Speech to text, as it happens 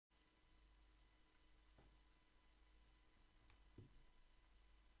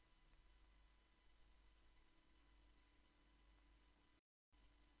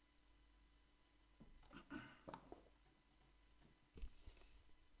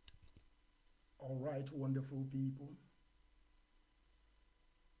All right, wonderful people.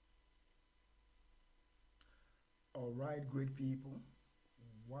 All right, great people.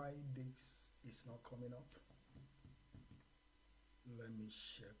 Why this is not coming up? Let me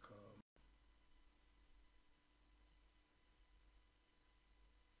check.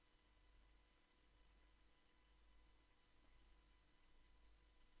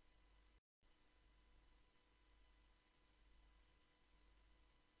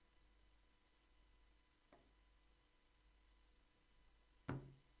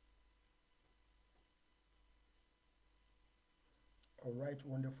 All right,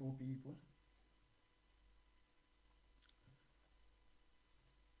 wonderful people.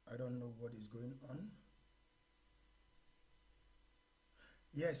 I don't know what is going on.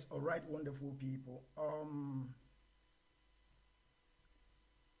 Yes, all right, wonderful people.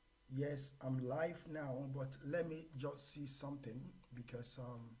 Yes, I'm live now, but let me just see something because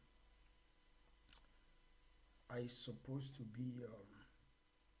I supposed to be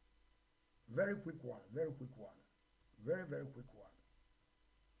very quick one, very quick one, very quick one.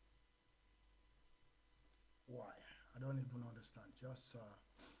 Why? I don't even understand. Just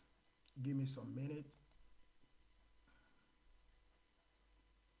give me some minute.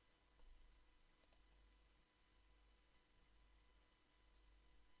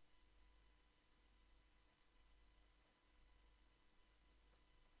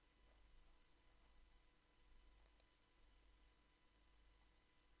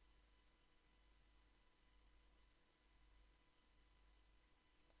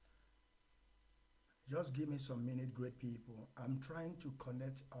 Just give me some minute, great people. I'm trying to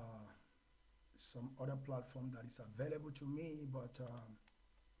connect some other platform that is available to me, but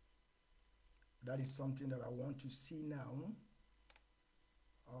that is something that I want to see now.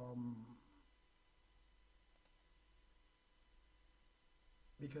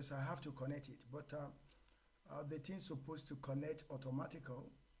 Because I have to connect it, but the thing's supposed to connect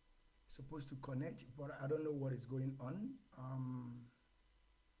automatically, supposed to connect, but I don't know what is going on.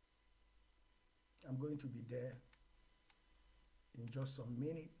 I'm going to be there in just a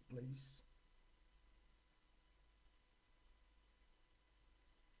minute, please.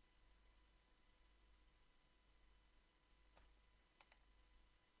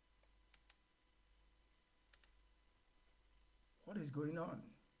 What is going on?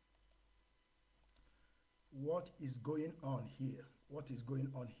 What is going on here? What is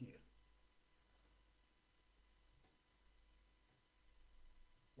going on here?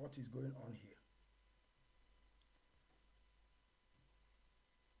 What is going on here?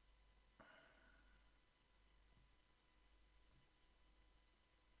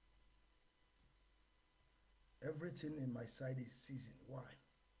 Everything in my side is seizing. Why?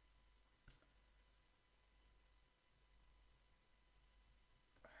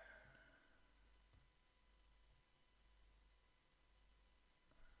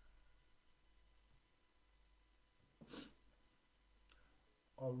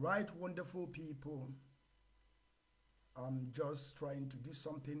 All right, wonderful people. I'm just trying to do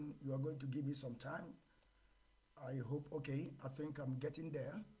something. You are going to give me some time. I hope, okay, I think I'm getting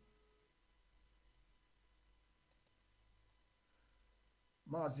there.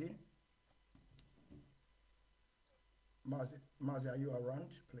 Mazi, are you around,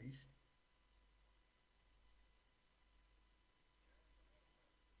 please?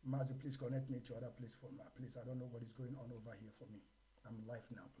 Mazi, please connect me to other place for me, please. I don't know what is going on over here for me. I'm live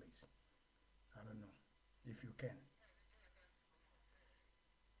now, please. I don't know if you can.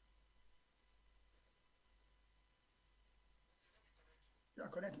 Yeah,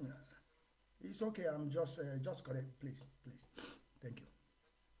 connect me. It's okay. I'm just connect, please. Thank you.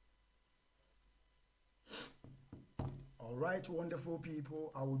 All right, wonderful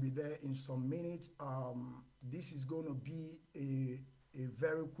people. I will be there in some minutes. This is going to be a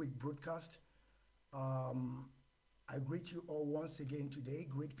very quick broadcast. I greet you all once again today,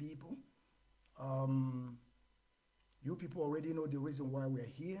 great people. You people already know the reason why we're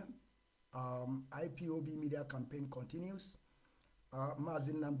here. IPOB media campaign continues.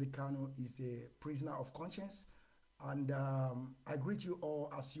 Mazi Nwachineke is a prisoner of conscience. And I greet you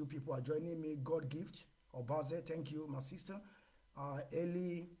all as you people are joining me. God gift, Obaze, thank you, my sister.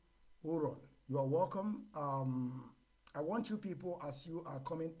 Eli Uron, you are welcome. I want you people, as you are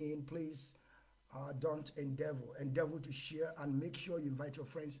coming in, please don't endeavor to share and make sure you invite your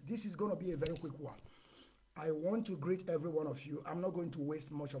friends. This is going to be a very quick one. I want to greet every one of you. I'm not going to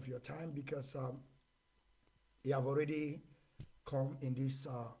waste much of your time because you have already come in this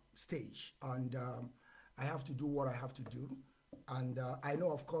stage, and I have to do what I have to do. And I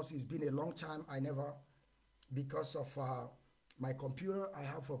know, of course, it's been a long time. I never, because of my computer. I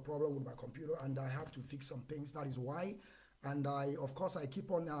have a problem with my computer, and I have to fix some things. That is why. And of course, I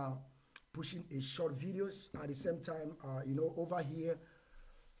keep on pushing a short videos at the same time. You know, over here,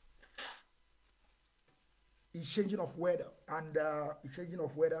 it's changing of weather, and changing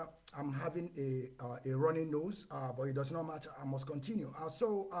of weather. I'm having a running nose, but it does not matter. I must continue.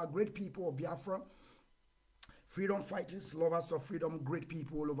 So, great people of Biafra, freedom fighters, lovers of freedom, great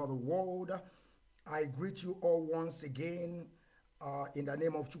people all over the world. I greet you all once again in the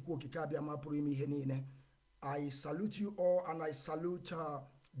name of Chukwu Okike Abịama Pụrụ Ime Ihe Niile. I salute you all, and I salute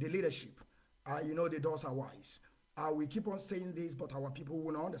the leadership. You know, the doors are wise. We keep on saying this, but our people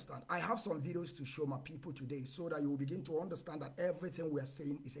will not understand. I have some videos to show my people today so that you will begin to understand that everything we are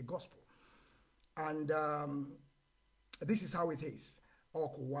saying is a gospel. And this is how it is,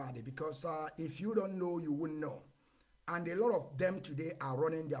 because if you don't know, you wouldn't know. And a lot of them today are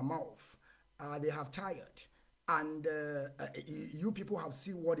running their mouth. They have tired. And you people have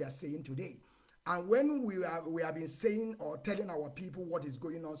seen what they are saying today. And when we have been saying or telling our people what is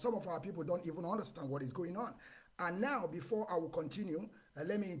going on, some of our people don't even understand what is going on. And now, before I will continue,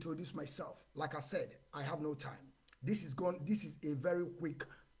 let me introduce myself. Like I said, I have no time. This is a very quick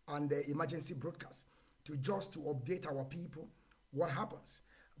and emergency broadcast to update our people what happens.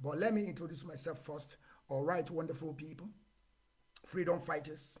 But let me introduce myself first. All right, wonderful people, freedom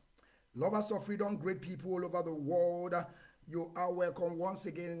fighters, lovers of freedom, great people all over the world. You are welcome once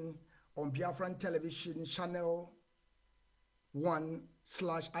again on Biafran Television Channel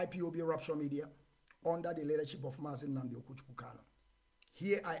 1/IPOB Rapture Media, under the leadership of Mazi Nnamdi Kanu.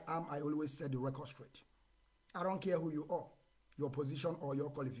 Here I am. I always set the record straight. I don't care who you are, your position or your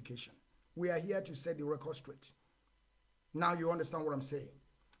qualification. We are here to set the record straight. Now you understand what I'm saying.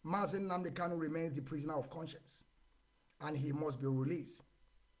 Mazi Nnamdi Kanu remains the prisoner of conscience, and he must be released.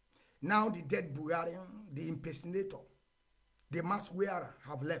 Now the dead Bulgarian, the impersonator, the mask wearer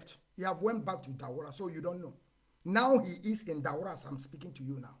have left. He have went back to Daura, so you don't know. Now he is in Daura as I'm speaking to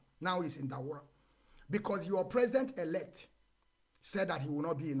you now. Now he's in Daura. Because your president-elect said that he will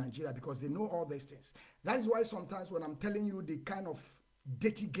not be in Nigeria because they know all these things. That is why sometimes when I'm telling you the kind of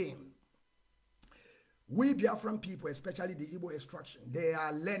dirty game, we Biafran people, especially the Igbo extraction, they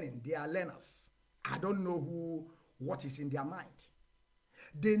are learning, they are learners. I don't know what is in their mind.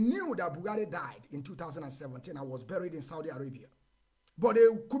 They knew that Buhari died in 2017 and was buried in Saudi Arabia. But they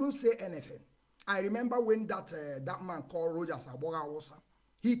couldn't say anything. I remember when that man called Rogers Aboga,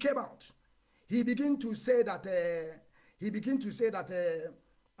 he came out. He began to say that,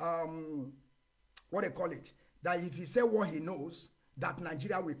 what they call it, that if he said what he knows, that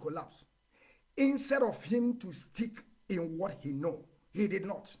Nigeria will collapse. Instead of him to stick in what he knows, he did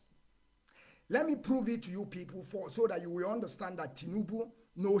not. Let me prove it to you people so that you will understand that Tinubu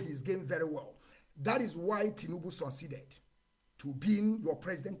knows his game very well. That is why Tinubu succeeded to being your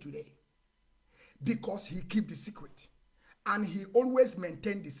president today. Because he kept the secret. And he always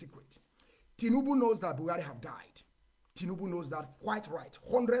maintained the secret. Tinubu knows that Buhari have died. Tinubu knows that quite right,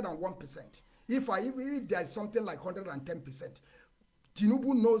 101%. If there is something like 110%,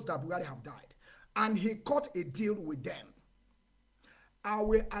 Tinubu knows that Buhari have died. And he cut a deal with them. I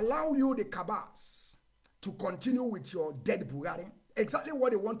will allow you, the Kabas, to continue with your dead Buhari. Exactly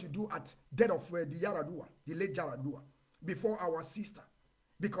what they want to do at death of the Yaradua, the late Yaradua, before our sister.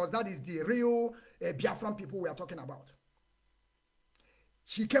 Because that is the real Biafran people we are talking about.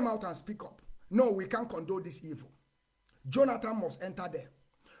 She came out and speak up. No, we can't condone this evil. Jonathan must enter there.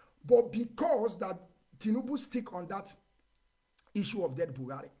 But because that Tinubu stick on that issue of dead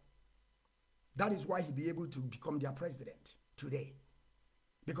Buhari, that is why he be able to become their president today.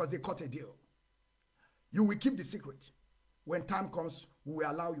 Because they cut a deal. You will keep the secret. When time comes, we will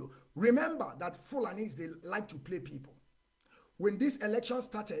allow you. Remember that Fulanis, they like to play people. When this election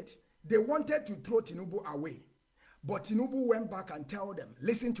started, they wanted to throw Tinubu away. But Tinubu went back and told them,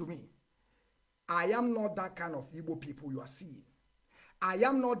 listen to me. I am not that kind of Igbo people you are seeing. I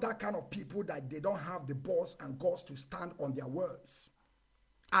am not that kind of people that they don't have the balls and guts to stand on their words.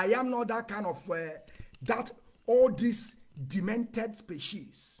 I am not that kind of, that all these demented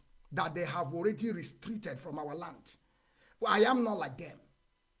species that they have already restricted from our land. I am not like them.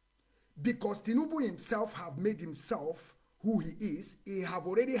 Because Tinubu himself have made himself who he is. He have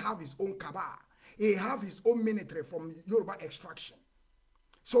already have his own cabal. He have his own military from Yoruba extraction.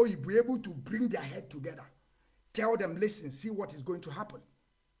 So he'll be able to bring their head together. Tell them, listen, see what is going to happen.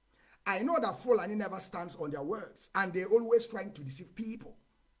 I know that Fulani never stands on their words. And they're always trying to deceive people.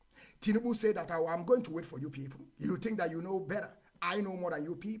 Tinubu said that I'm going to wait for you people. You think that you know better. I know more than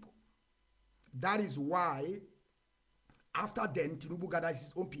you people. That is why, after then, Tinubu gathers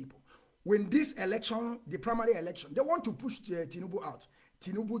his own people. when this election, the primary election, they want to push Tinubu out.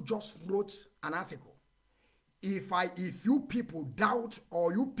 Tinubu just wrote an article. If you people doubt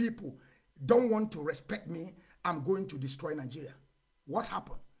or you people don't want to respect me, I'm going to destroy Nigeria. What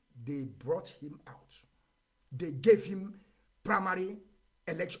happened? They brought him out. They gave him primary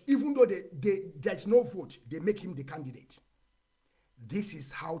election. Even though there's no vote, they make him the candidate. This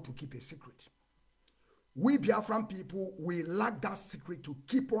is how to keep a secret. We Biafran people, we lack that secret to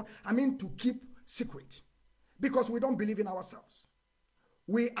keep on, to keep secret. Because we don't believe in ourselves.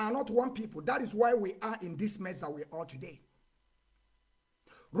 We are not one people. That is why we are in this mess that we are today.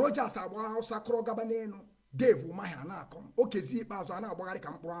 Rogers Awa Sakro Gabaneno, Dave Umahanakom, Okezi Bazana Bagari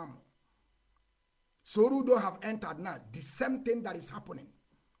Kampram. Soru don't have entered now. The same thing that is happening.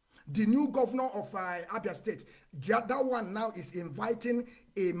 The new governor of Abia State, that one now is inviting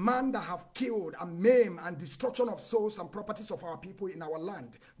a man that have killed and maimed and destruction of souls and properties of our people in our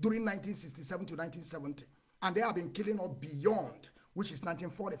land during 1967 to 1970. And they have been killing us beyond, which is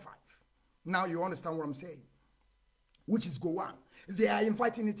 1945. Now you understand what I'm saying? Which is Gowan. They are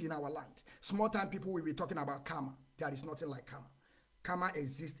inviting it in our land. Small time people will be talking about karma. There is nothing like karma. Karma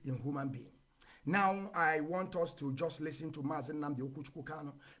exists in human being. Now, I want us to just listen to Mazi Nwachineke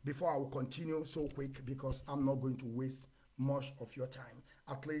Kanu before I will continue so quick because I'm not going to waste much of your time.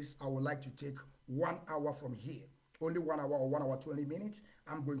 At least I would like to take 1 hour from here. Only 1 hour or 1 hour 20 minutes,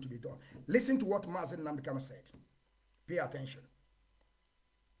 I'm going to be done. Listen to what Mazi Nwachineke said. Pay attention.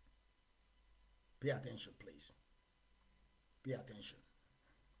 Pay attention, please. Pay attention.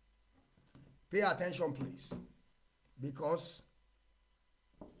 Pay attention, please. Because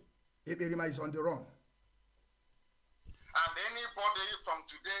Iberima is on the run. And anybody from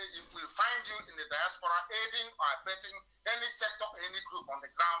today, if we find you in the diaspora aiding or abetting any sector, any group on the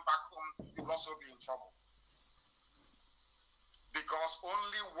ground back home, you will also be in trouble. Because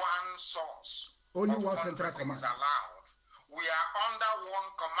only one source, only one central command is allowed. We are under one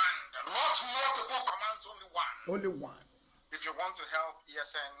command, not multiple commands, only one. Only one. If you want to help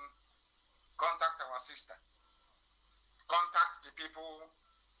ESN, contact our sister. Contact the people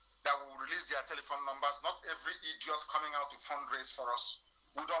that will release their telephone numbers. Not every idiot coming out to fundraise for us.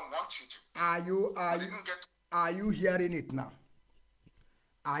 We don't want you to. Are you hearing it now?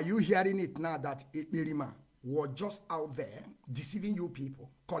 Are you hearing it now that Iberima was just out there deceiving you people,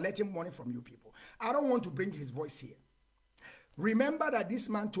 collecting money from you people? I don't want to bring his voice here. Remember that this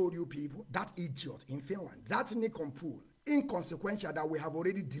man told you people, that idiot in Finland, that Nikompool, inconsequential that we have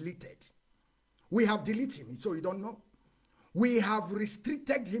already deleted. We have deleted him, so you don't know. We have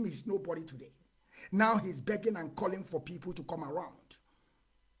restricted him, he's nobody today. Now he's begging and calling for people to come around.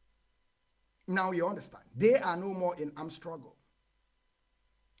 Now you understand. They are no more in armed struggle.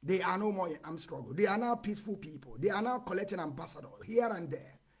 They are no more in armed struggle. They are now peaceful people. They are now collecting ambassadors here and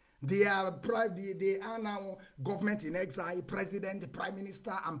there. They are now government in exile, president, prime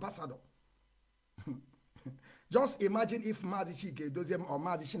minister, ambassador. Just imagine if Mazi Nwachineke or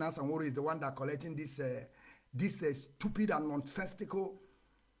Mazi Nwachineke is the one that collecting this stupid and nonsensical,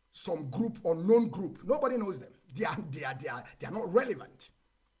 some group or known group. Nobody knows them. They are not relevant.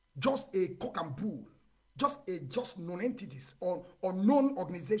 Just a cock and bull. Just known entities or known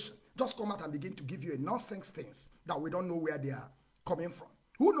organization. Just come out and begin to give you a nonsense things that we don't know where they are coming from.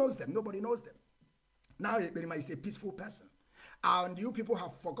 Who knows them? Nobody knows them. Now Iberima is a peaceful person. And you people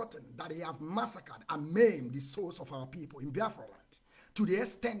have forgotten that he have massacred and maimed the souls of our people in Biafra land to the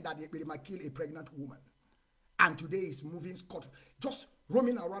extent that Iberima killed a pregnant woman. And today he's moving scot, just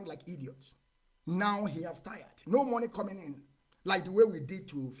roaming around like idiots. Now he have tired. No money coming in, like the way we did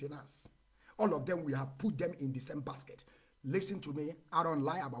to finance. All of them, we have put them in the same basket. Listen to me. I don't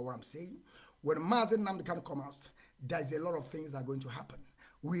lie about what I'm saying. When Mazi Nwachineke come out, there's a lot of things that are going to happen.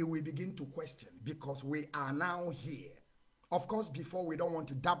 We will begin to question because we are now here. Of course, before we don't want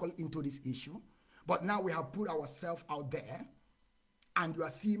to dabble into this issue, but now we have put ourselves out there, and you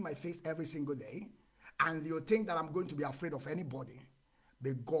are seeing my face every single day, and you think that I'm going to be afraid of anybody.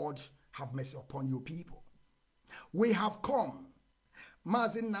 May God have mercy upon you people. We have come.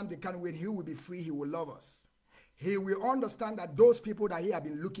 Mazi Nwachineke, when he will be free, he will love us. He will understand that those people that he have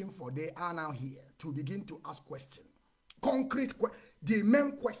been looking for, they are now here to begin to ask questions. Concrete questions. The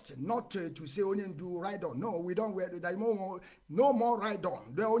main question, not to say only do ride on. No, we don't wear that. No more ride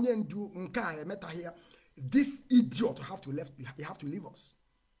on. The only do nka meta here. This idiot have to leave us.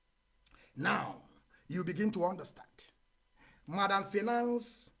 Now you begin to understand. Madam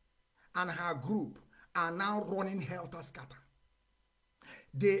Finance and her group are now running helter scatter.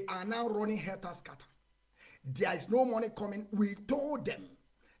 They are now running helter scatter. There is no money coming. We told them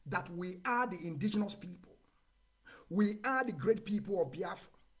that we are the indigenous people. We are the great people of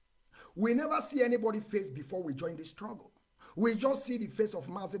Biafra. We never see anybody's face before we join this struggle. We just see the face of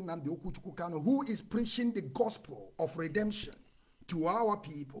Mazi Nwachineke Kanu, who is preaching the gospel of redemption to our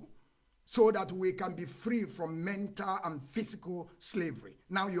people so that we can be free from mental and physical slavery.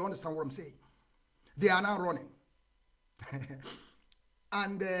 Now you understand what I'm saying. They are now running.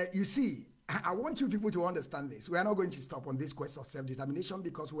 And you see, I want you people to understand this. We are not going to stop on this quest of self-determination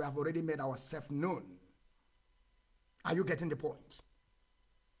because we have already made ourselves known. Are you getting the point?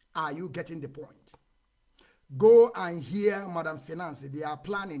 Are you getting the point? Go and hear Madam Finance. They are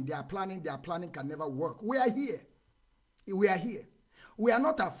planning, can never work. We are here. We are here. We are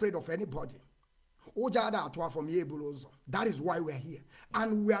not afraid of anybody. That is why we are here.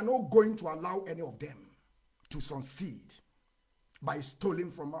 And we are not going to allow any of them to succeed by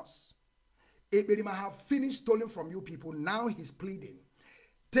stealing from us. Eberima have finished stealing from you people. Now he's pleading,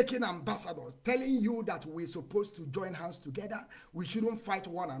 taking ambassadors, telling you that we're supposed to join hands together. We shouldn't fight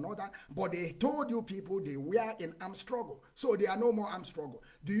one another. But they told you people they were in armed struggle. So they are no more armed struggle.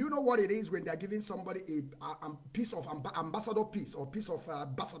 Do you know what it is when they're giving somebody a piece of ambassador piece or piece of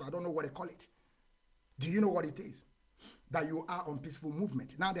ambassador? I don't know what they call it. Do you know what it is? That you are on peaceful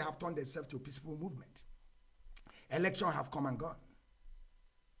movement. Now they have turned themselves to a peaceful movement. Elections have come and gone.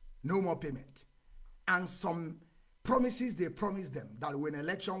 No more payment. And some promises they promised them that when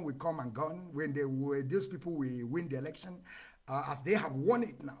election will come and gone, when those people will win the election, as they have won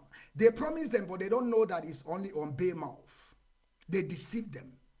it now. They promised them, but they don't know that it's only on bare mouth. They deceived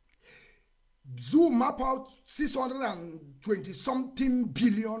them. Zoo map out 620-something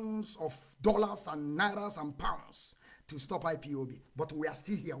billions of dollars and nairas and pounds to stop IPOB. But we are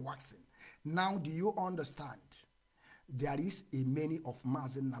still here waxing. Now, do you understand? There is a many of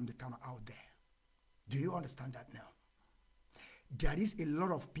Mazi Nwachineke out there. Do you understand that now? There is a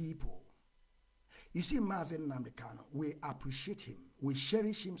lot of people. You see, Mazi Nwachineke, we appreciate him. We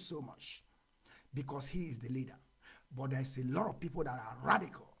cherish him so much because he is the leader. But there's a lot of people that are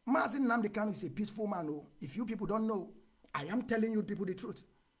radical. Mazi Nwachineke is a peaceful man. Oh. If you people don't know, I am telling you people the truth.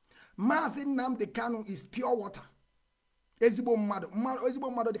 Mazi Nwachineke is pure water. Listen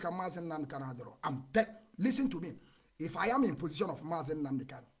to me. If I am in position of Mazi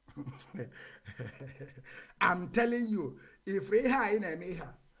Nwachineke, I'm telling you, if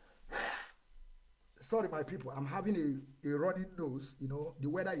sorry my people, I'm having a running nose, you know, the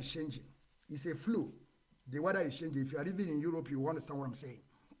weather is changing. It's a flu. The weather is changing. If you are living in Europe, you understand what I'm saying.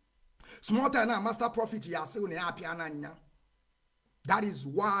 Small time now, master prophet, that is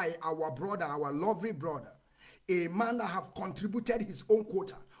why our brother, our lovely brother, a man that have contributed his own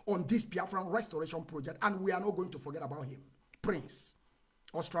quota on this Biafran restoration project, and we are not going to forget about him. Prince,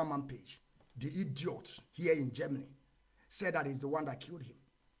 Austrian page, the idiot here in Germany, said that he's the one that killed him.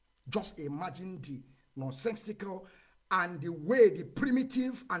 Just imagine the nonsensical and the way, the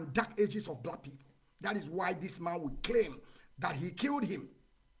primitive and dark ages of black people. That is why this man will claim that he killed him.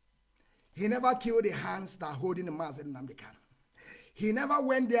 He never killed the hands that are holding the Mazi Nwachineke. He never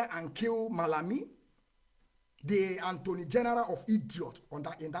went there and killed Malami, the Attorney General of idiot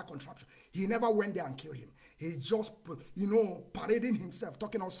in that contraption. He never went there and killed him. He's just, you know, parading himself,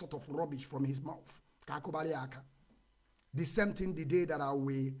 talking all sort of rubbish from his mouth. The same thing the day that I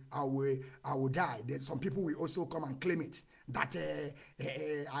will die. Then some people will also come and claim it, that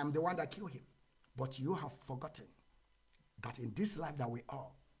I'm the one that killed him. But you have forgotten that in this life that we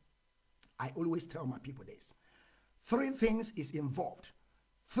are, I always tell my people this. 3 things is involved.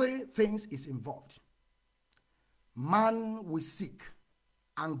 3 things is involved. Man will sick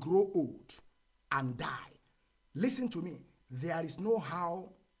and grow old and die. Listen to me. There is no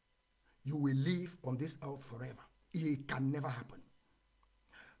how you will live on this earth forever. It can never happen.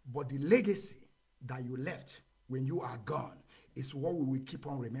 But the legacy that you left when you are gone is what we will keep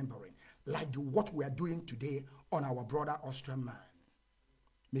on remembering. Like what we are doing today on our brother Austrian man.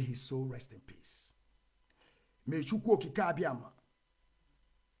 May his soul rest in peace. May Chukwu Okike Abiyama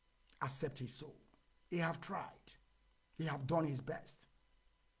accept his soul. He have tried. He have done his best.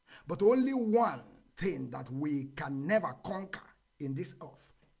 But only one thing that we can never conquer in this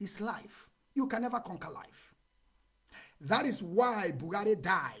earth is life. You can never conquer life. That is why Bugatti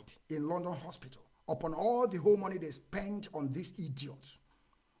died in London hospital upon all the whole money they spent on these idiots.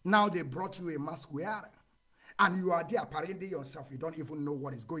 Now they brought you a masquerade, and you are there parading yourself. You don't even know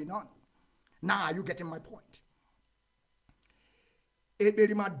what is going on. Now are you getting my point?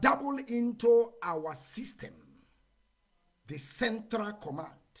 It must double into our system, the central command.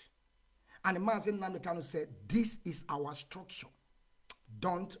 And Mazi Nwachineke said, this is our structure.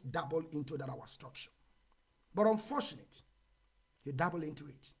 Don't double into that our structure. But unfortunately, he doubled into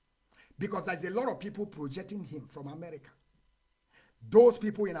it. Because there's a lot of people projecting him from America. Those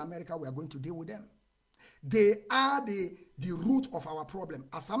people in America, we are going to deal with them. They are the root of our problem.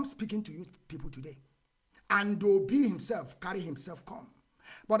 As I'm speaking to you people today, and Obi himself, carry himself come.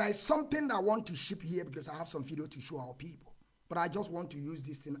 But there's something I want to ship here because I have some video to show our people. But I just want to use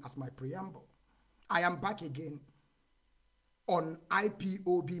this thing as my preamble. I am back again on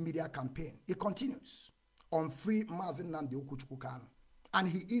IPOB media campaign. It continues on free Mazi Nwachineke, and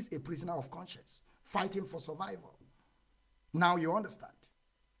he is a prisoner of conscience fighting for survival. Now you understand.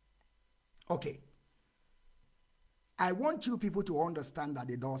 Okay. I want you people to understand that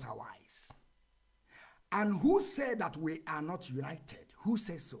the doors are wise. And who said that we are not united? Who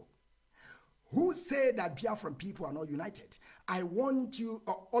says so? Who said that Biafran people are not united? I want you,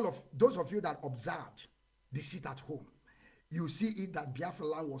 all of those of you that observed the sit at home, you see it that Biafra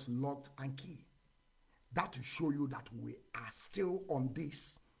land was locked and key. That to show you that we are still on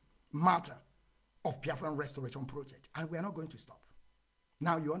this matter of Biafran restoration project, and we are not going to stop.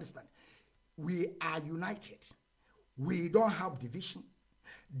 Now you understand. We are united. We don't have division.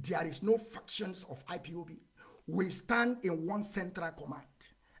 There is no factions of IPOB. We stand in one central command,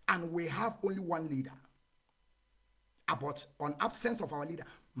 and we have only one leader. But on absence of our leader,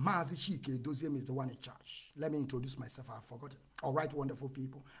 Mazi Nwachineke is the one in charge. Let me introduce myself. I've forgotten. All right, wonderful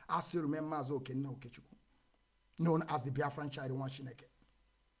people. I still remember Mazi Nwachineke, known as the Biafran child Nwachineke,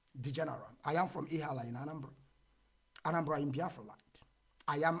 the general. I am from Ihala in Anambra. Anambra in Biafra land.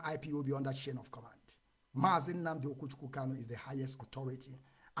 I am IPOB under chain of command. Mazi Nwachineke Kanu is the highest authority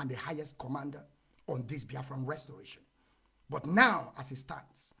and the highest commander on this Biafran restoration. But now, as it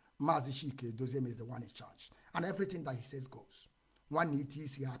stands, Mazi Nwachineke is the one in charge. And everything that he says goes. One it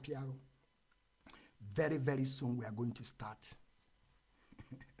is here, very, very soon we are going to start.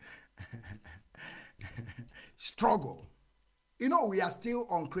 Struggle. You know, we are still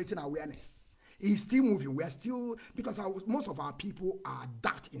on creating awareness. It's still moving. We are still, because most of our people are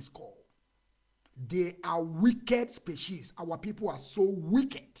daft in skull. They are wicked species. Our people are so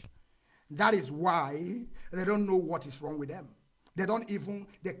wicked. That is why they don't know what is wrong with them. They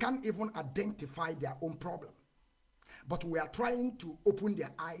can't even identify their own problem. But we are trying to open their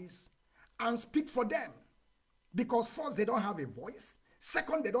eyes and speak for them. Because first, they don't have a voice.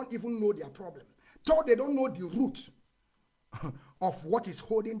 Second, they don't even know their problem. Third, they don't know the root of what is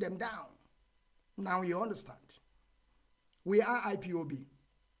holding them down. Now you understand. We are IPOB.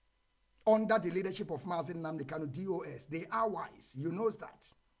 Under the leadership of Mazi Nwachineke, DOS. They are wise. You know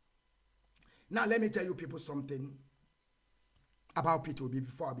that. Now let me tell you people something about P2B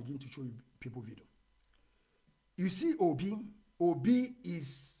before I begin to show you people video. You see Obi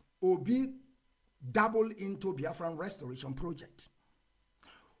double into Biafran restoration project.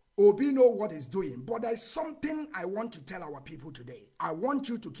 Obi know what he's doing, but there's something I want to tell our people today. I want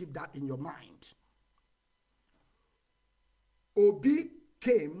you to keep that in your mind. Obi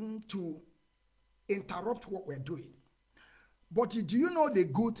came to interrupt what we're doing. But do you know the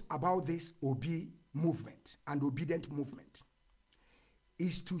good about this Obi movement and obedient movement?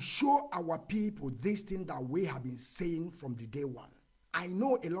 Is to show our people this thing that we have been saying from the day one. I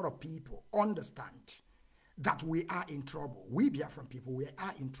know a lot of people understand that we are in trouble. We Biafran people, we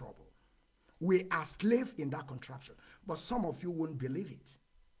are in trouble. We are slaves in that contraption. But some of you won't believe it.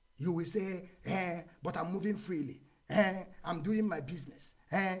 You will say, but I'm moving freely. I'm doing my business.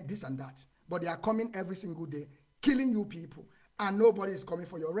 This and that. But they are coming every single day, killing you people, and nobody is coming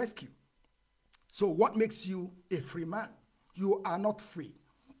for your rescue. So what makes you a free man? You are not free.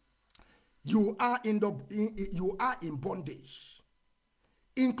 You are in bondage,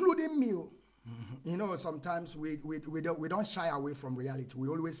 including me. You know, sometimes we don't shy away from reality. We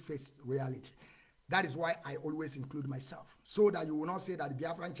always face reality. That is why I always include myself, so that you will not say that the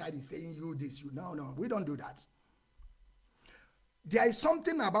Biafran child is saying you this. No, we don't do that. There is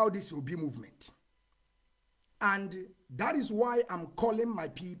something about this Obi movement, and that is why I'm calling my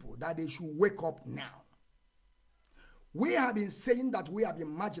people that they should wake up now. We have been saying that we have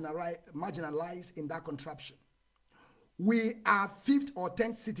been marginalized in that contraption. We are 5th or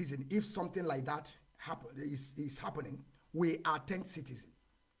 10th citizen. If something like that is happening, we are 10th citizen.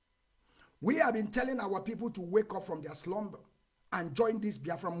 We have been telling our people to wake up from their slumber and join this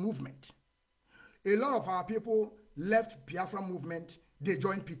Biafra movement. A lot of our people left Biafra movement, they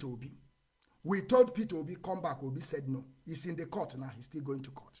joined P2B. We told P2B, come back. Obi said no. He's in the court now. He's still going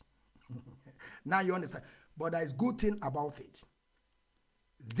to court. Now you understand. But there is good thing about it.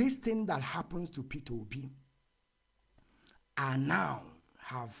 This thing that happens to P2B are now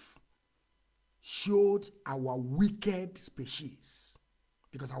have showed our wicked species,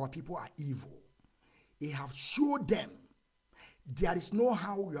 because our people are evil. It have showed them there is no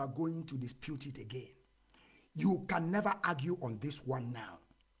how we are going to dispute it again. You can never argue on this one now.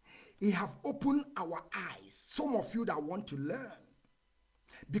 It have opened our eyes, some of you that want to learn.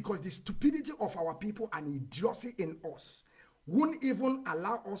 Because the stupidity of our people and idiocy in us won't even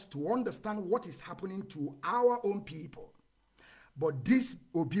allow us to understand what is happening to our own people. But this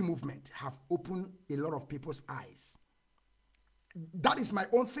OB movement have opened a lot of people's eyes. That is my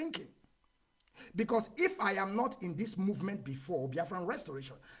own thinking. Because if I am not in this movement before Biafran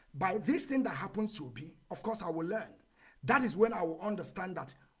restoration, by this thing that happens to Obi, of course I will learn. That is when I will understand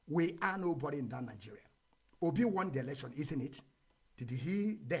that we are nobody in that Nigeria. Obi won the election, isn't it? Did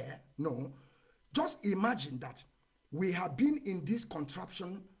he dare? No. Just imagine that we have been in this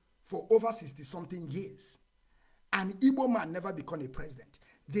contraption for over 60-something years. An Igbo man never become a president.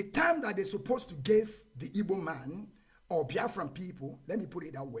 The time that they're supposed to give the Igbo man or Biafran people, let me put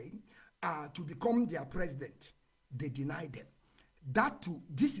it that way, to become their president, they denied them.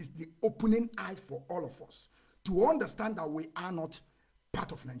 This is the opening eye for all of us to understand that we are not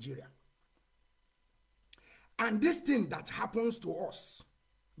part of Nigeria. And this thing that happens to us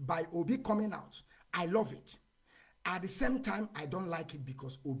by Obi coming out, I love it. At the same time, I don't like it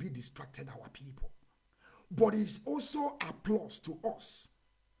because Obi distracted our people. But it's also applause to us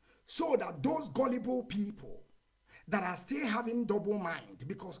so that those gullible people that are still having double mind,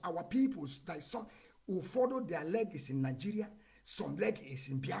 because our peoples, that some who follow their leg is in Nigeria, some leg is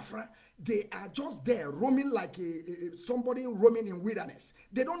in Biafra, they are just there roaming like somebody roaming in wilderness.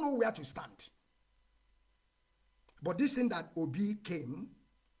 They don't know where to stand. But this thing that Obi came,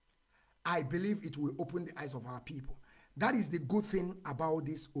 I believe it will open the eyes of our people. That is the good thing about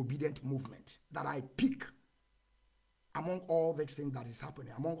this obedient movement that I pick among all the things that is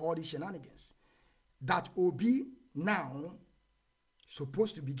happening, among all these shenanigans. That Obi now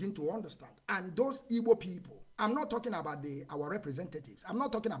supposed to begin to understand. And those Igbo people, I'm not talking about our representatives. I'm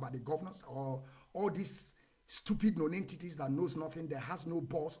not talking about the governors or all these stupid non-entities that knows nothing, that has no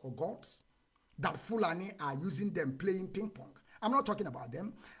boss or gods, that Fulani are using them playing ping pong. I'm not talking about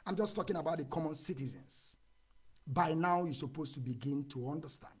them. I'm just talking about the common citizens. By now, you're supposed to begin to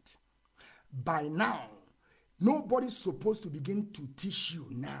understand. By now, nobody's supposed to begin to teach you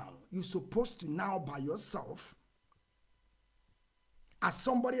now. You're supposed to now by yourself, as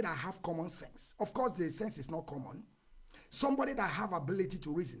somebody that have common sense. Of course, the sense is not common. Somebody that have ability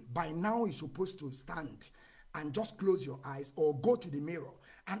to reason. By now, you're supposed to stand and just close your eyes or go to the mirror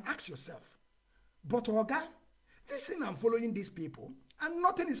and ask yourself, but Oga, this thing I'm following these people and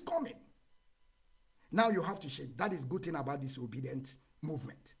nothing is coming. Now you have to change. That is good thing about this obedient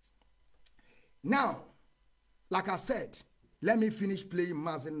movement. Now, like I said, let me finish playing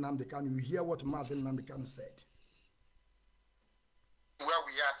Mazi Nwachineke. You hear what Mazi Nwachineke said. Where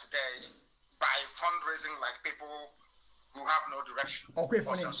we are today by fundraising like people who have no direction or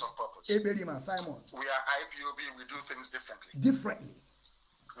sense of purpose. Simon. We are IPOB, we do things differently.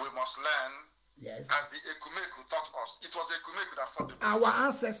 We must learn, yes, as the Ekumeku taught us. It was Ekumeku that fought the our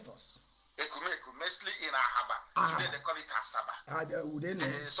ancestors. Ekumeku, mostly in Ahaba. Today they call it Asaba.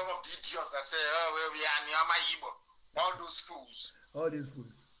 Some of the idiots that say, oh, well, we are Nyama Yibo. All those fools. All these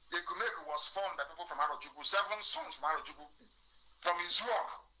fools. Ekumeku was formed by people from Arojubu, 7 sons from Arojubu, from his work,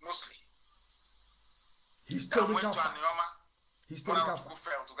 mostly. Historical fact. Historical fact.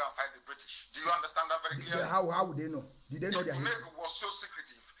 Failed to go and fight the British. Do you understand that very clearly? How would they know? Did they know their history? Ekumeku was so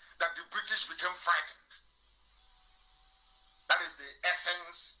secretive that the British became frightened. That is the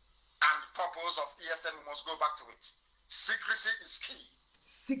essence and purpose of ESN. We must go back to it. Secrecy is key.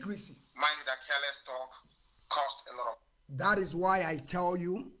 Secrecy. Mind you, that careless talk cost a lot of. That is why I tell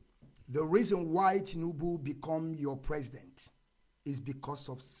you, the reason why Tinubu become your president is because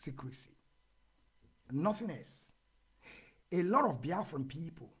of secrecy. Nothing else. A lot of Biafran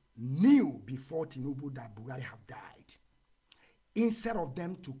people knew before Tinubu that Buhari have died. Instead of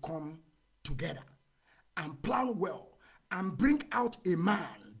them to come together and plan well and bring out a man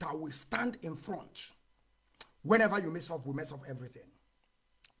that will stand in front. Whenever you mess up, we mess up everything.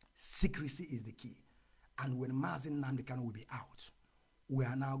 Secrecy is the key. And when Mazi Nwachineke will be out, we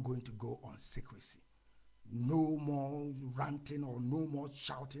are now going to go on secrecy. No more ranting or no more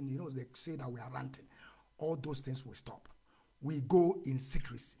shouting. You know, they say that we are ranting. All those things will stop. We go in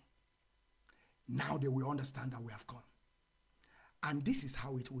secrecy. Now they will understand that we have come. And this is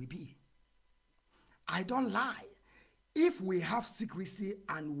how it will be. I don't lie. If we have secrecy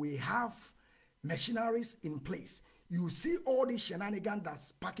and we have machineries in place, you see all these shenanigans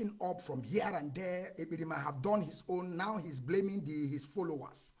that's packing up from here and there. Ebirima have done his own. Now he's blaming his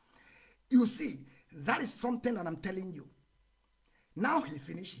followers. You see, that is something that I'm telling you. Now he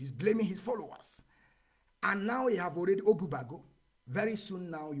finished. He's blaming his followers. And now he have already Obubago. Very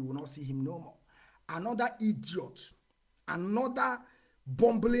soon now you will not see him no more. another idiot, another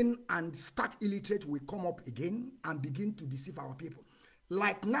bumbling and stark illiterate will come up again and begin to deceive our people.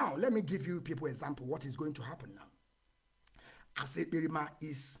 Like now, let me give you people example what is going to happen now. As Ekperima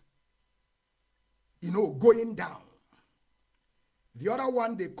is, going down. The other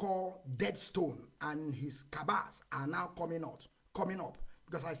one they call Dead Stone and his cabals are now coming up.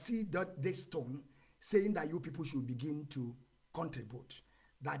 Because I see that Dead Stone saying that you people should begin to contribute,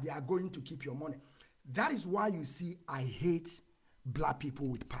 that they are going to keep your money. That is why you see I hate black people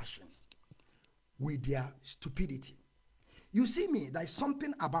with passion, with their stupidity. You see me, there is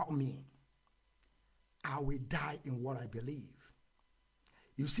something about me. I will die in what I believe.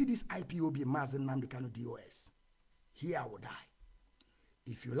 You see this IPOB, Mazi Nwachineke DOS. Here I will die.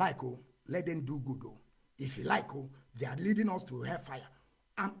 If you like, let them do good. If you like, they are leading us to hellfire.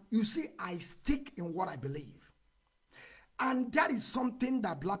 And you see, I stick in what I believe. And that is something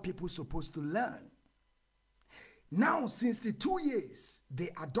that black people are supposed to learn. Now, since the 2 years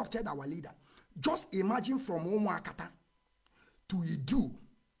they adopted our leader, just imagine from Akata to Idu,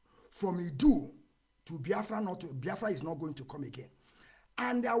 from Idu to Biafra, Biafra is not going to come again.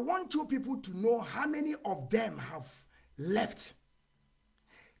 And I want you people to know how many of them have left.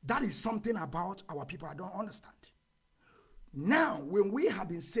 That is something about our people I don't understand. Now, when we have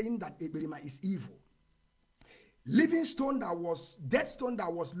been saying that Ekperima is evil, Dead Stone that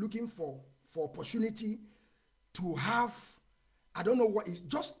was looking for opportunity to have, I don't know what,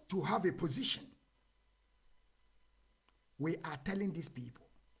 just to have a position. We are telling these people.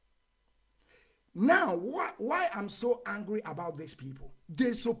 Now, why I'm so angry about these people?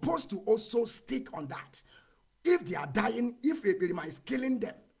 They're supposed to also stick on that. If they are dying, if Ekperima is killing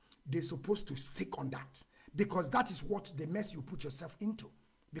them, they're supposed to stick on that. Because that is what the mess you put yourself into.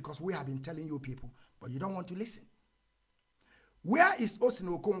 Because we have been telling you people, but you don't want to listen. Where is Austin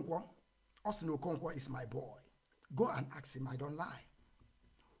Okonkwo? Austin Okonkwo is my boy. Go and ask him, I don't lie.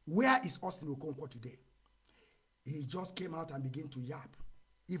 Where is Austin Okonkwo today? He just came out and began to yap.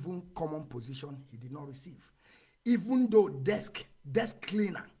 Even common position, he did not receive. Even though desk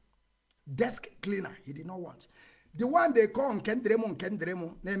cleaner, he did not want. The one they call Nkendremo,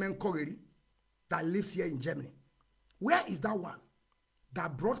 Nemen Kogeri, that lives here in Germany. Where is that one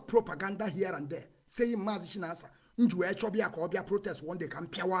that brought propaganda here and there, saying Mazi Nwachineke protest one day can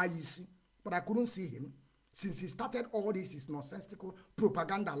piawa. But I couldn't see him. Since he started all this is nonsensical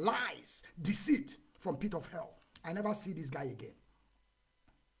propaganda, lies, deceit from pit of hell. I never see this guy again.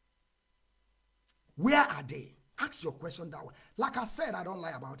 Where are they? Ask your question that way. Like I said, I don't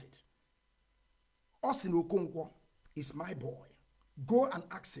lie about it. Austin Okonkwo is my boy. Go and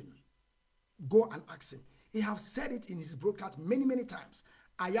ask him. Go and ask him. He has said it in his broadcast many, many times.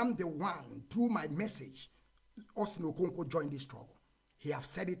 I am the one, through my message, Austin Okonkwo joined this struggle. He has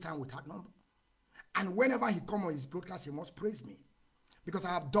said it time without number. And whenever he comes on his broadcast, he must praise me. Because I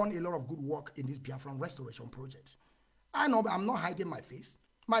have done a lot of good work in this Biafran restoration project. I know, but I'm not hiding my face.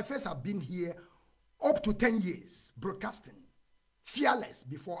 My face has been here up to 10 years, broadcasting, fearless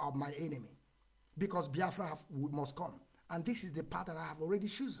before my enemy. Because Biafra must come. And this is the path that I have already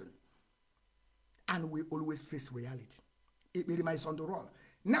chosen. And we always face reality. Ekperima is on the run.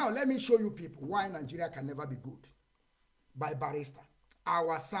 Now, let me show you people why Nigeria can never be good. By Barrister,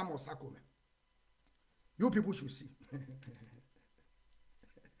 our Sam Osakome. You people should see.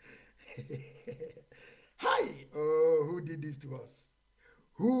 Hi! Oh, who did this to us?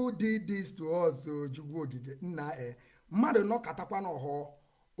 Who did this to us? Oh, Mado no katakwa no ho.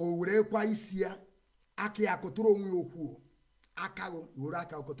 O wure kwa isia. Aki akotoro onwe okwu. Akago wure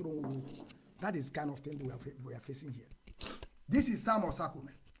aka akotoro onwe okwu. That is kind of thing we are facing here. This is Sam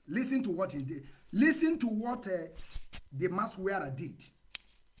Osakome. Listen to what he did. Listen to what the mass wearer did.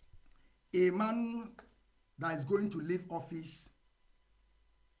 A man that is going to leave office,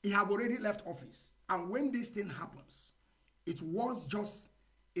 he have already left office. And when this thing happens, it was just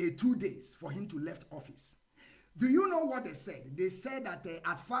 2 days for him to left office. Do you know what they said? They said that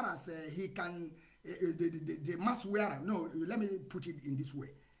as far as he can, the mass wearer, no, let me put it in this way.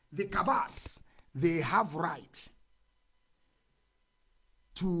 The cabals, they have right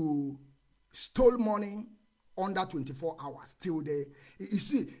to steal money under 24 hours till they, you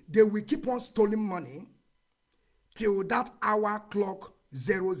see, they will keep on stealing money till that hour clock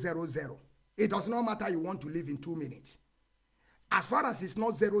 000. It does not matter you want to live in 2 minutes. As far as it's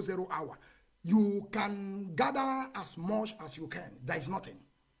not 00 hour, you can gather as much as you can. There is nothing.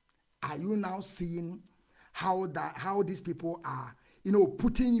 Are you now seeing how these people are,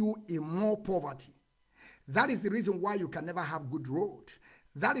 putting you in more poverty? That is the reason why you can never have good road.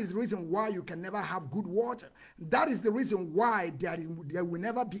 That is the reason why you can never have good water. That is the reason why there will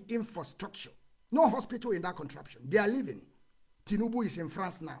never be infrastructure. No hospital in that contraption. They are leaving. Tinubu is in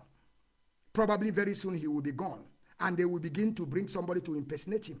France now. Probably very soon he will be gone. And they will begin to bring somebody to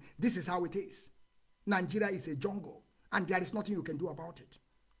impersonate him. This is how it is. Nigeria is a jungle. And there is nothing you can do about it.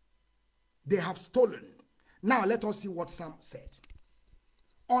 They have stolen. Now let us see what Sam said.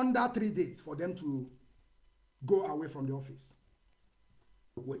 Under 3 days for them to go away from the office.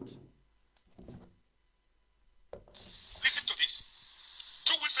 Wait. Listen to this.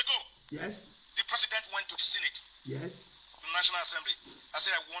 2 weeks ago, yes, the president went to the Senate. Yes. The National Assembly. I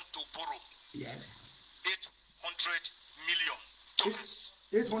said I want to borrow. Yes. $800 million.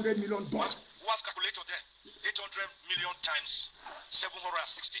 $800 million. What's calculated there? 800 million times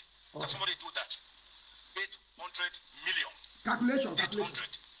 760. Okay. Can somebody do that? 800 million. Calculation. 800.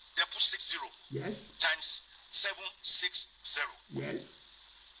 They put 60. Yes. Times 760. Yes.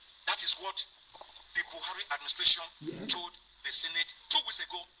 That is what the Buhari administration told the Senate 2 weeks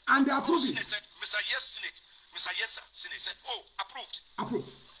ago. And they approved it. Senate said, Mr. Yes, Senate. Mr. Yes, sir. Senate said, oh, approved. Approved.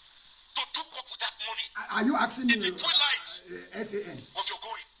 To do what with that money? Are you asking me? The twilight SAN. of your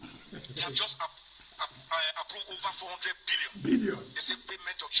going. They have just approved over 400 billion. Billion. They say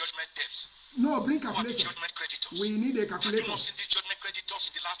payment of judgment debts. No, bring calculation. Judgment creditors. We need a calculator. Have you not seen the judgment creditors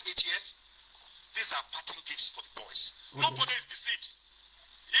in the last 8 years? These are parting gifts for the boys. Okay. Nobody is deceived.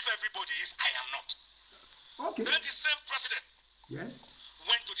 If everybody is, I am not. Okay. Then the same president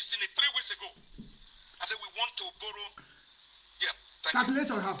went to the Senate 3 weeks ago. I said, we want to borrow. Yeah.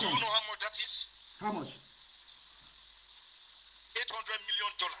 Calculation have Do you know how much that is? How much? $800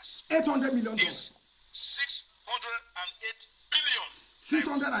 million. $800 million. Is 608 billion.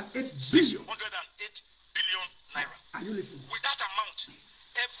 608 billion. 608 billion naira. Are you listening? With that amount,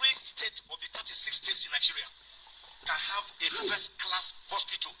 every state of the 36 states in Nigeria can have a first-class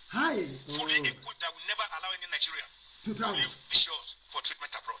hospital. Fully equipped that will never allow any Nigerian to leave the shores for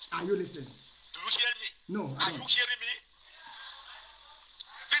treatment abroad. Are you listening? Do you hear me? No. Are you hearing me?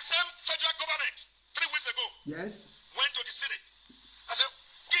 The same federal government 3 weeks ago went to the Senate. I said,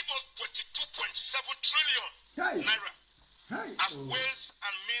 give us 22.7 trillion naira as ways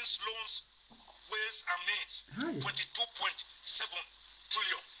and means loans, ways and means. 22.7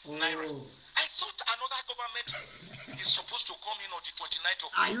 trillion naira. I thought another government is supposed to come in on the 29th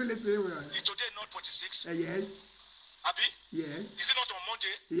of May. Are you listening? Is today not 26? Yes. Abi? Yes. Is it not on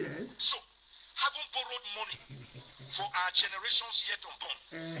Monday? Yes. So, haven't borrowed money for our generations yet unborn.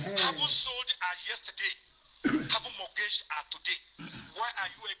 Haven't sold our yesterday. Haven't mortgaged our today. Why are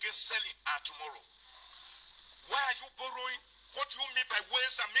you against selling our tomorrow? Why are you borrowing? What do you mean by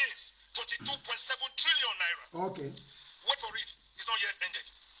ways and means? 22.7 trillion naira. Okay. Wait for it. It's not yet ended.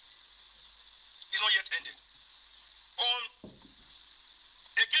 It's not yet ended.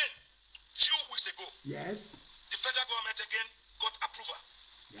 Again, few weeks ago, the federal government again got approval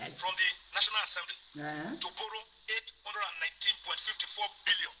from the National Assembly to borrow 819.54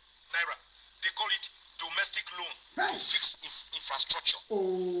 billion naira. They call it domestic loan to fix infrastructure.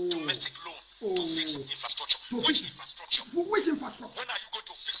 Domestic loan to fix infrastructure. Which infrastructure? Which infrastructure? When are you going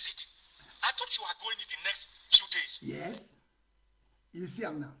to fix it? I thought you are going in the next few days. Yes. You see,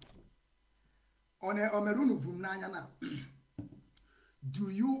 I'm now. On a Omerunu Vumnanya now. Do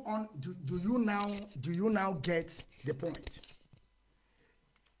you now get the point?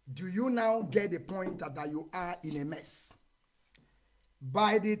 Do you now get the point that you are in a mess?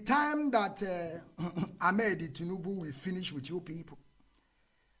 By the time that Ahmed Tinubu will finish with you people,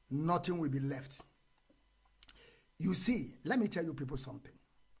 nothing will be left. You see, let me tell you people something.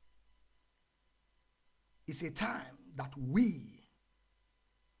 It's a time that we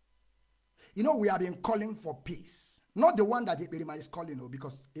have been calling for peace. Not the one that Iberima is calling,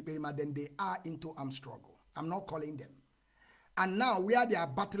 because Iberima, then they are into armed struggle. I'm not calling them. And now where they are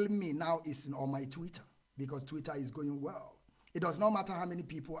battling me now is on my Twitter, because Twitter is going well. It does not matter how many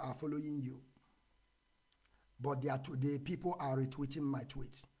people are following you, but the people are retweeting my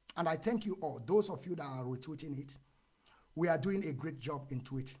tweets. And I thank you all, those of you that are retweeting it. We are doing a great job in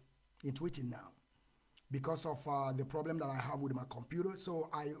tweeting now, because of the problem that I have with my computer. So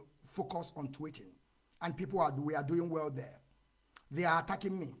I focus on tweeting, and we are doing well there. They are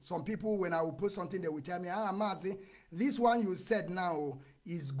attacking me. Some people, when I will post something, they will tell me, Mazi, this one you said now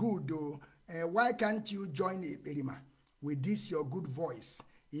is good, though. Why can't you join Iberima with this your good voice?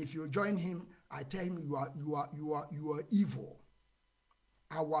 If you join him, I tell him you are evil.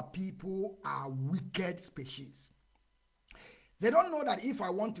 Our people are wicked species. They don't know that if I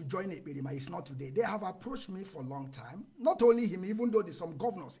want to join Iberima, it's not today. They have approached me for a long time. Not only him, even though there's some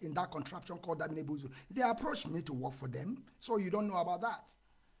governors in that contraption called Daminebuzu, they approached me to work for them. So you don't know about that.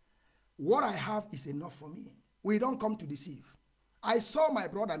 What I have is enough for me. We don't come to deceive. I saw my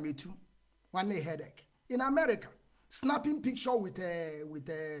brother Metu one headache. In America, snapping picture with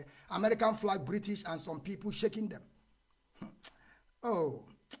a American flag, British, and some people shaking them. Oh,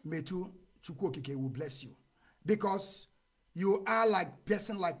 Metu Chukwokike will bless you. Because you are like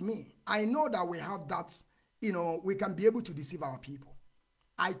person like me. I know that we have that, you know, we can be able to deceive our people.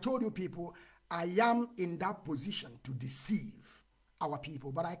 I told you people, I am in that position to deceive our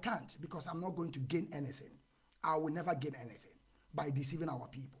people, but I can't because I'm not going to gain anything. I will never gain anything by deceiving our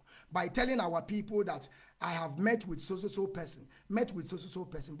people. By telling our people that I have met with so-so-so person,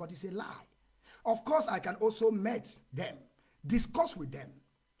 but it's a lie. Of course, I can also meet them, discuss with them,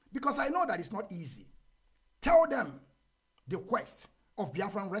 because I know that it's not easy. Tell them the quest of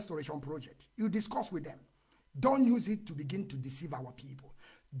Biafran Restoration Project. You discuss with them. Don't use it to begin to deceive our people.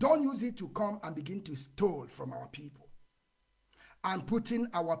 Don't use it to come and begin to steal from our people and putting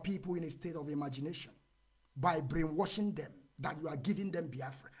our people in a state of imagination by brainwashing them that you are giving them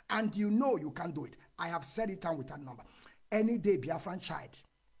Biafra. And you know you can't do it. I have said it down with that number. Any day Biafran child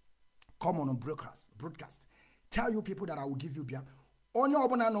come on broadcast. Tell you people that I will give you Biafra.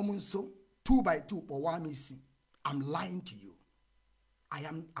 Onyo 2 by 2 or 1 missing. I'm lying to you.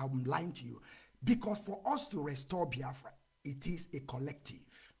 I'm lying to you. Because for us to restore Biafra, it is a collective.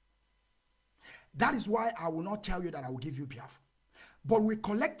 That is why I will not tell you that I will give you Biafra. But with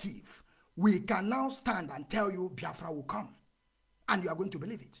collective, we can now stand and tell you Biafra will come. And you are going to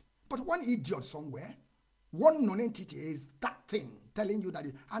believe it. But one idiot somewhere, one non-entity is that thing telling you that,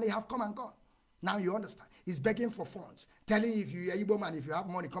 and they have come and gone. Now you understand. He's begging for funds. Telling you, if you are Igbo man, if you have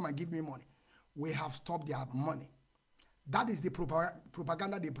money, come and give me money. We have stopped their money. That is the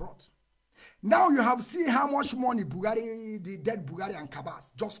propaganda they brought. Now you have seen how much money Bugari, the dead Bugari and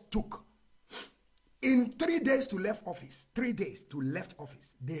Kabas just took. In 3 days to left office, 3 days to left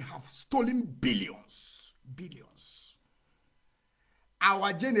office, they have stolen billions. Billions.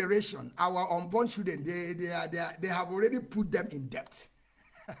 Our generation, our unborn children, they have already put them in debt.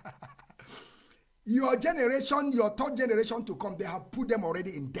 Your generation, your third generation to come, they have put them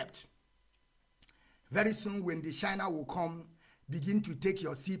already in debt. Very soon when the China will come, begin to take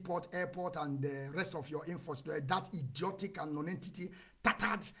your seaport, airport, and the rest of your infrastructure, that idiotic and non-entity,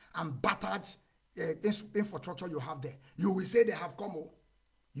 tattered and battered infrastructure you have there. You will say they have come.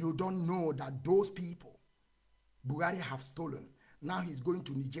 You don't know that those people, Bugari have stolen. Now he's going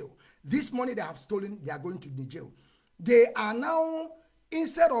to Niger. This money they have stolen, they are going to Niger. They are now,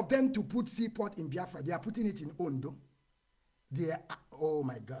 instead of them to put seaport in Biafra, they are putting it in Ondo. They are, oh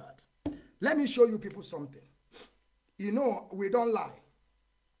my God. Let me show you people something. You know, we don't lie.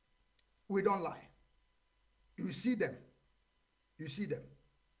 We don't lie. You see them. You see them.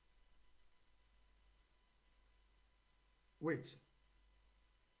 Wait.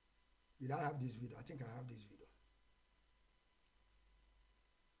 Did I have this video? I think I have this video.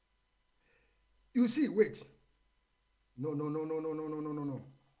 You see, wait. No.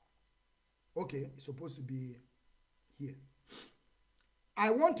 Okay, it's supposed to be here. I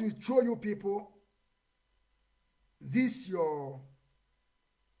want to show you people this your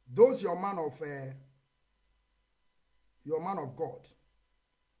man of God.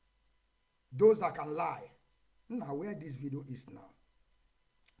 Those that can lie. Now where this video is now.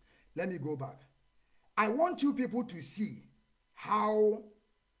 Let me go back. I want you people to see how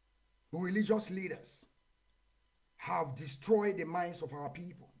religious leaders have destroyed the minds of our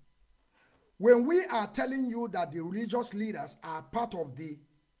people. When we are telling you that the religious leaders are part of the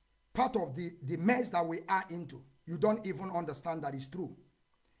mess that we are into, you don't even understand that it's true.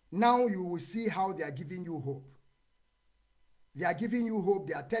 Now you will see how they are giving you hope. They are giving you hope.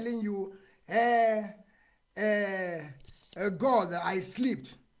 They are telling you, God, I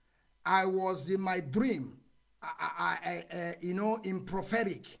slept. I was in my dream. In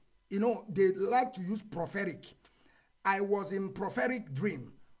prophetic. You know, they like to use prophetic. I was in prophetic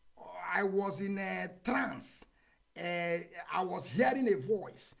dream. I was in a trance. I was hearing a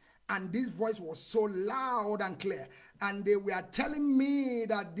voice. And this voice was so loud and clear. And they were telling me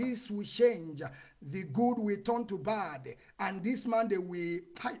that this will change. The good will turn to bad. And this man, they will...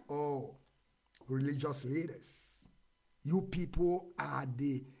 Oh, religious leaders. You people are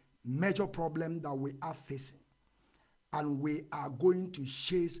the major problem that we are facing. And we are going to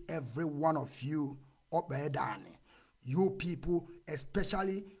chase every one of you up there down. You people,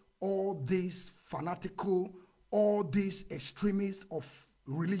 especially all these fanatical, all these extremists of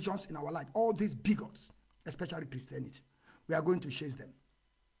religions in our life, all these bigots, especially Christianity, we are going to chase them.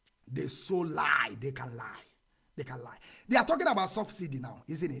 They so lie, they can lie. They can lie. They are talking about subsidy now,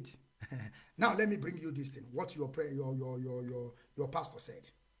 isn't it? Now let me bring you this thing. What your pastor said.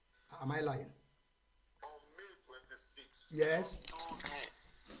 Am I lying? On May 26th, yes. told me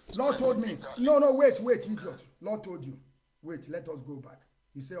Lord told me. No, wait, idiot. Lord told you. Wait, let us go back.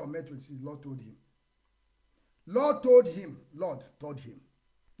 He said on May 26, Lord told him. Lord told him.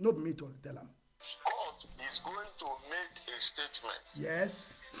 Not me to tell him. God is going to make a statement.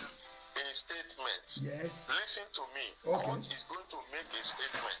 Yes. A statement. Yes. Listen to me. Okay. God is going to make a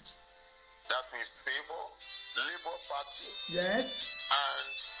statement that will favor Labour Party. Yes.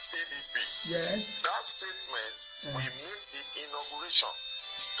 And PDP. Yes. That statement will make the inauguration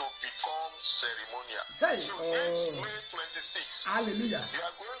to become ceremonial. Hey. So next May 26. Hallelujah. You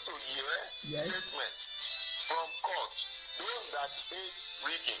are going to hear statement from court. Those that hate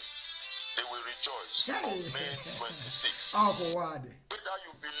rigging, they will rejoice on May 26. Oh, forward. Whether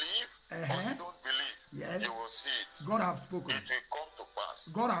you believe or you don't believe, you will see it. God have spoken. It will come to pass.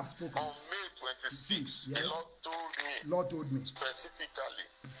 God have spoken. On May 26, the Lord told me specifically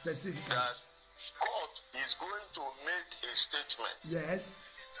that God is going to make a statement. Yes.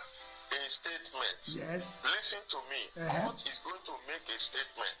 A statement. Yes. Listen to me. God is going to make a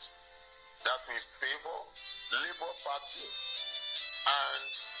statement that will favor Labour Party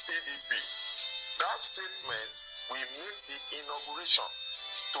and PDP. That statement will make the inauguration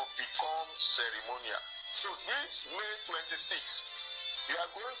to become ceremonial. So this May 26, you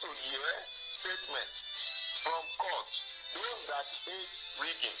are going to hear statement from court. Those that hate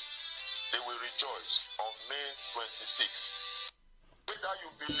rigging, they will rejoice on May 26. Whether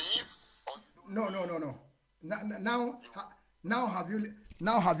you believe or you don't. No. Now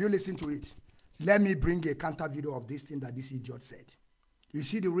have you listened to it? Let me bring a counter video of this thing that this idiot said. You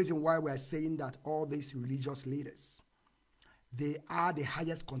see the reason why we are saying that all these religious leaders, they are the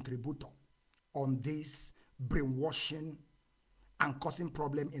highest contributor on this brainwashing and causing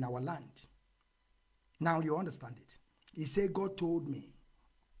problem in our land. Now you understand it. He said, God told me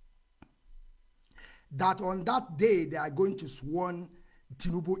that on that day they are going to sworn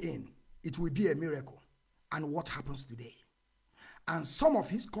Tinubu in. It will be a miracle. And what happens today? And some of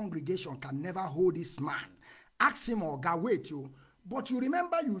his congregation can never hold this man. Ask him, or God, wait you. But you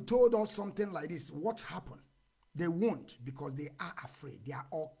remember you told us something like this. What happened? They won't, because they are afraid. They are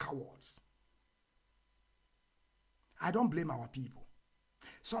all cowards. I don't blame our people.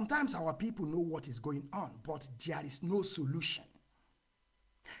 Sometimes our people know what is going on, but there is no solution.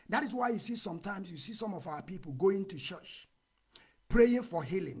 That is why you see sometimes you see some of our people going to church, praying for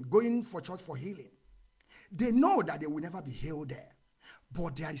healing, going for church for healing. They know that they will never be healed there,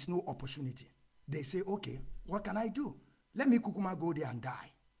 but there is no opportunity. They say, okay, what can I do? Let me kukuma go there and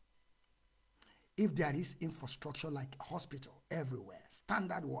die. If there is infrastructure like a hospital everywhere,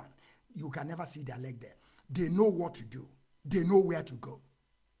 standard one, you can never see their leg there. They know what to do. They know where to go.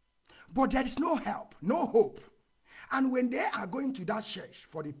 But there is no help, no hope. And when they are going to that church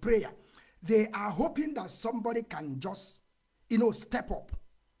for the prayer, they are hoping that somebody can just, step up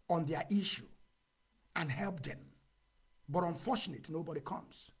on their issue and help them. But unfortunately, nobody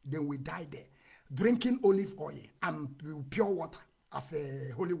comes. Then we die there, drinking olive oil and pure water as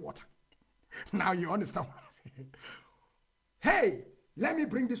a holy water. Now you understand what I'm saying? Hey, let me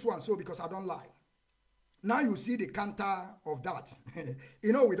bring this one because I don't lie. Now you see the counter of that.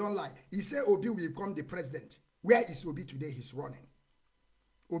 We don't lie. He said Obi will become the president. Where is Obi today? He's running.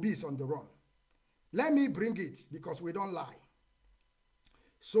 Obi is on the run. Let me bring it because we don't lie.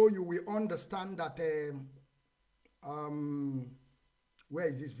 So you will understand that, where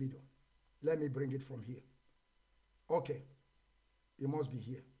is this video? Let me bring it from here. Okay, it must be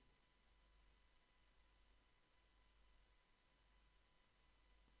here.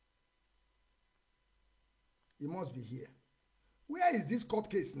 It must be here. Where is this court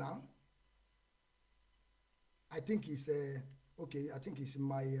case now? I think it's okay. I think it's in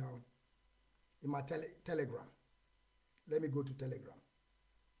my Telegram. Let me go to Telegram.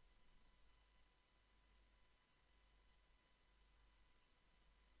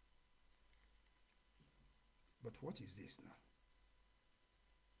 But what is this now?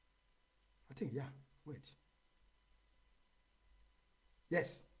 I think, yeah, wait.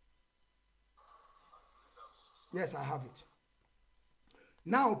 Yes. Yes, I have it.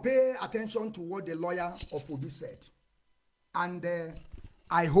 Now pay attention to what the lawyer of Obi said. And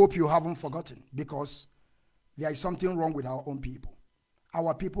I hope you haven't forgotten, because there is something wrong with our own people.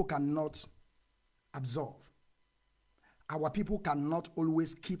 Our people cannot absorb. Our people cannot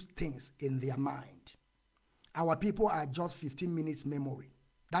always keep things in their mind. Our people are just 15 minutes memory.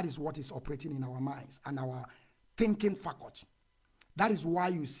 That is what is operating in our minds and our thinking faculty. That is why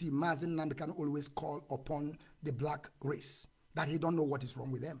you see Mazi Nwachineke can always call upon the black race, that he don't know what is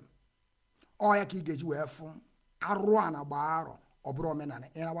wrong with them. In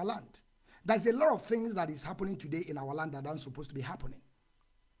our land. There's a lot of things that is happening today in our land that aren't supposed to be happening.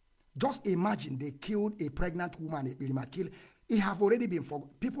 Just imagine they killed a pregnant woman,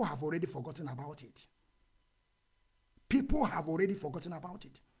 people have already forgotten about it. People have already forgotten about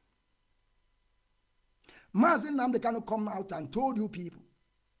it. Mazi Nnamdi Kanu come out and told you people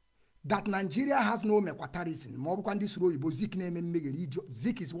that Nigeria has no mekwatarism.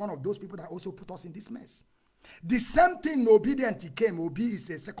 Zik is one of those people that also put us in this mess. The same thing obedient he came. Obi is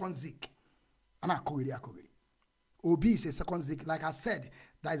a second Zik. Obi is a second Zik. Like I said,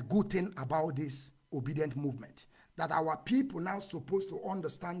 that is good thing about this obedient movement. That our people now supposed to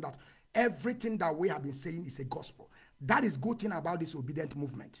understand that everything that we have been saying is a gospel. That is good thing about this obedient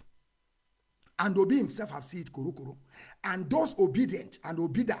movement. And Obi himself have seen it korokoro. And those obedient and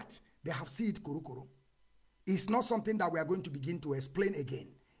obe that, they have seen it korokoro. It's not something that we are going to begin to explain again.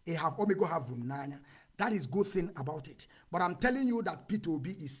 It have omego have vunanya. That is good thing about it. But I'm telling you that Peter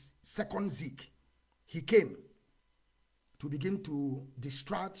Obi is second Zik. He came to begin to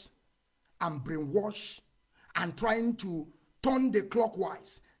distract and brainwash and trying to turn the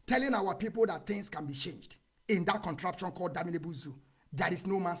clockwise, telling our people that things can be changed. In that contraption called Damnable Zoo, there is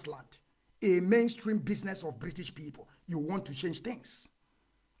no man's land. A mainstream business of British people. You want to change things.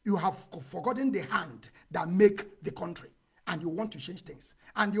 You have forgotten the hand that make the country, and you want to change things.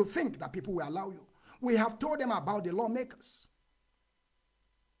 And you think that people will allow you. We have told them about the lawmakers.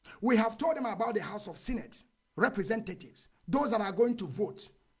 We have told them about the House of Senate, representatives, those that are going to vote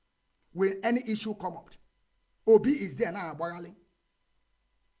when any issue come up. Obi is there now, Boyali.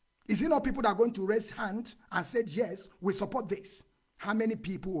 Is it not people that are going to raise hand and said, yes, we support this? How many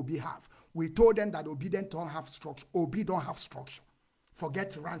people Obi have? We told them that Obi don't have structure. Obi don't have structure.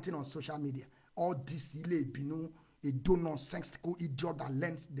 Forget ranting on social media. All this a do nonsensical idiot that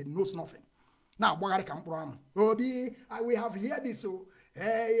learns, they knows nothing. Now, Obi, we have heard this, so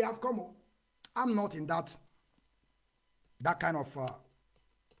hey, you have come. I'm not in that kind of,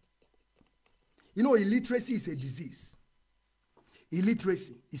 illiteracy is a disease.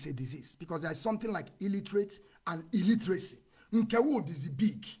 Illiteracy is a disease because there's something like illiterate and illiteracy. Nkewo is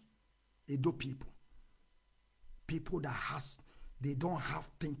big. Edo people that they don't have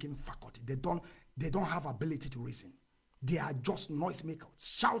thinking faculty. They don't have ability to reason. They are just noise makers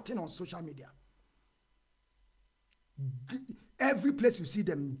shouting on social media. Every place you see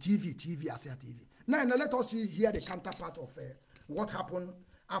them, TV, Asia TV. Now let us hear the counterpart of what happened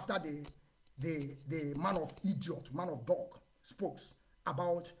after the man of idiot, man of dog spoke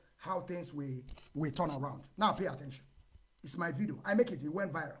about how things will turn around. Now pay attention. It's my video. I make it. It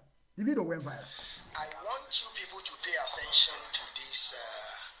went viral. The video went viral. I want you people to pay attention to this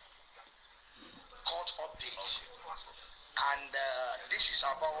court update. And this is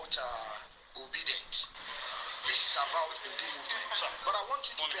about obedience. This is about Obi movement. But I want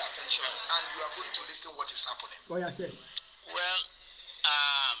you to pay attention and you are going to listen what is happening. What you say? Well,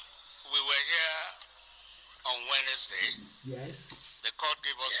 we were here on Wednesday. Yes. The court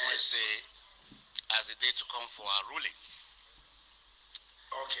gave us Wednesday as a day to come for our ruling.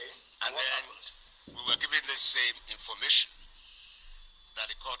 Okay. And then we were given the same information that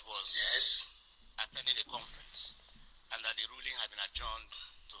the court was attending a conference and that the ruling had been adjourned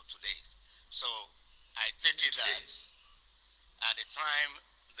to today. So I take it that at the time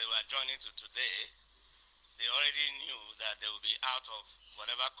they were adjourning to today, they already knew that they would be out of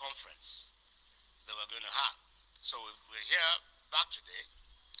whatever conference they were going to have. So we're here back today,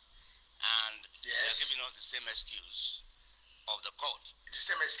 and they're giving us the same excuse of the court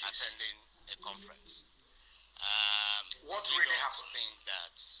attending a conference. What really happened? I think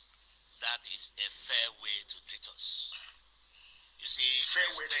that is a fair way to treat us. You see, fair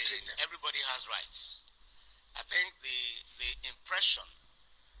way to treat them. Everybody has rights. I think the impression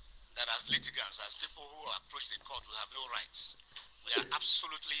that as litigants, as people who approach the court, we have no rights. We are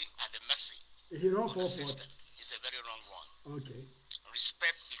absolutely at the mercy of the system. It's a very wrong one. Okay.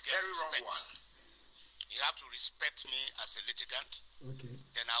 Respect begets very wrong respect. One. You have to respect me as a litigant. Okay.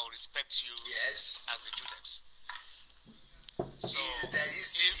 Then I will respect you as the judex. So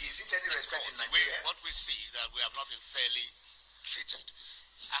is it any respect in Nigeria? What we see is that we have not been fairly treated.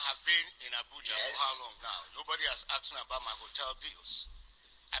 I have been in Abuja for how long now? Nobody has asked me about my hotel bills.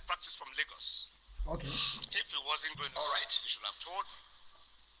 I practice from Lagos. Okay. If he wasn't going to say it, he should have told me.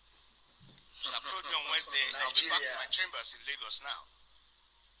 He should have told me on Wednesday. I'll be back in my chambers in Lagos now.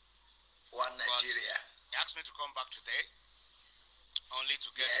 One Nigeria. He asked me to come back today, only to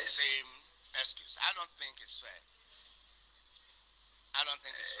get the same excuse. I don't think it's fair. I don't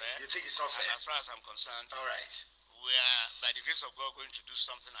think it's fair. You think it's not fair? And as far as I'm concerned, all right, we are, by the grace of God, going to do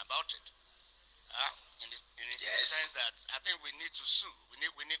something about it. In the sense that I think we need to sue. We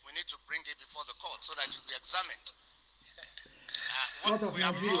need to bring it before the court so that it will be examined. Out of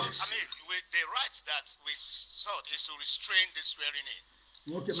Nigeria. The right that we sought is to restrain this swearing in.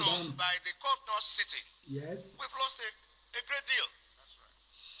 Okay, so madam. By the court not sitting, yes, we've lost a great deal.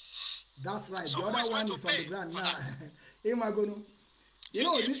 That's right. So the other one is on the ground now. You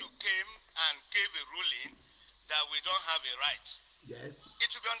know, if you came and gave a ruling that we don't have a right, yes, it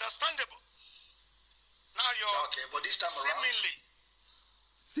will be understandable. Now you're okay, but this time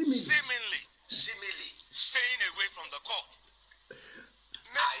seemingly staying away from the court.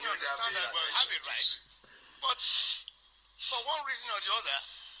 Makes me understand that we have a right, but for one reason or the other,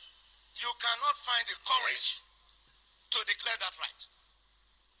 you cannot find the courage to declare that right.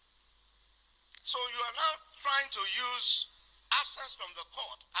 So you are now trying to use absence from the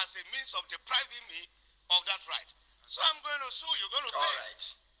court as a means of depriving me of that right. So I'm going to sue. You're going to pay. All right.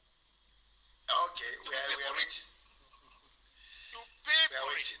 Okay, we are waiting. You pay for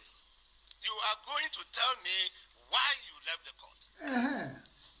it. You are going to tell me why you left the court.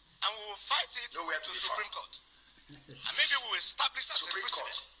 And we will fight it to Supreme Court. And maybe we will establish as a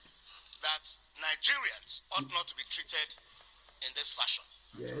precedent that Nigerians ought not to be treated in this fashion.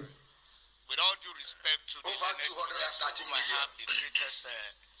 Yes. With all due respect to the over 230 million. I have the greatest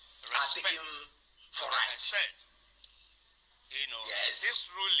respect for what I said. You know, this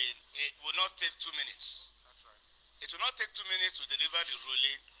ruling, it will not take 2 minutes. That's right. It will not take 2 minutes to deliver the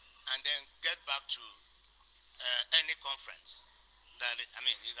ruling and then get back to any conference that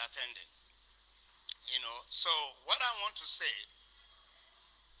is attending. You know, so what I want to say,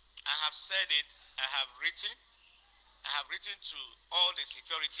 I have said it, I have written to all the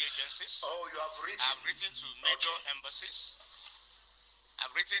security agencies. Oh, you have written? I've written to major embassies.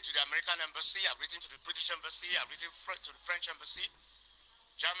 I've written to the American embassy. I've written to the British embassy. I've written to the French embassy,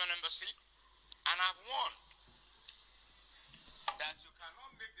 German embassy. And I've warned that you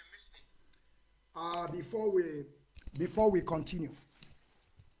cannot make the mistake. Before we continue,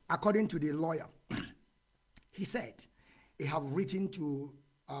 according to the lawyer, he said he have written to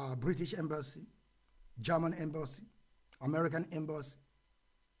British embassy, German embassy, American embassy.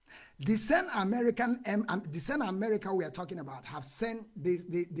 The same America we are talking about have sent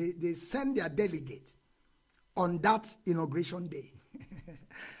they send their delegate on that inauguration day.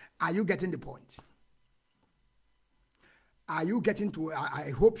 Are you getting the point? Are you getting to?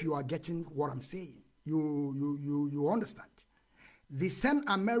 I hope you are getting what I'm saying. You understand? The same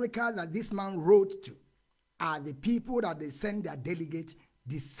America that this man wrote to are the people that they send their delegate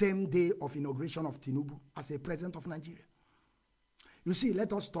the same day of inauguration of Tinubu as a president of Nigeria. You see,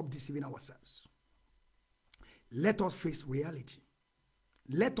 let us stop deceiving ourselves. Let us face reality.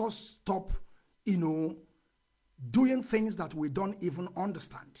 Let us stop, doing things that we don't even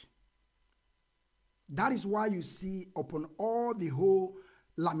understand. That is why you see upon all the whole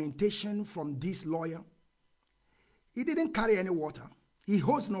lamentation from this lawyer, he didn't carry any water. He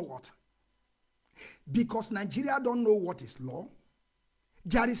holds no water. Because Nigeria don't know what is law.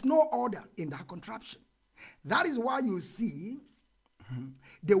 There is no order in that contraption. That is why you see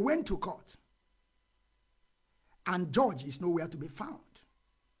they went to court and judge is nowhere to be found.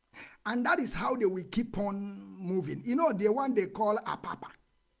 And that is how they will keep on moving. You know, the one they call Apapa,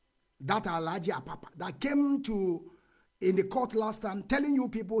 that Alhaji Apapa, that came to in the court last time telling you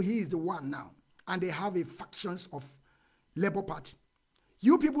people he is the one now. And they have a factions of Labour Party.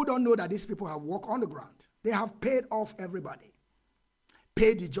 You people don't know that these people have worked on the ground. They have paid off everybody.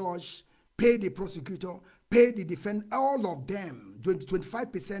 Paid the judge, paid the prosecutor, paid the defense, all of them.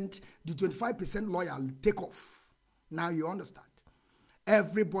 25%, the 25% lawyer take off. Now you understand.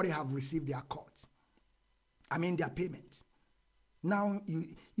 Everybody have received their cut. Their payment. Now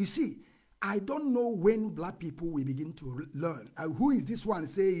you see, I don't know when black people will begin to learn. Who is this one?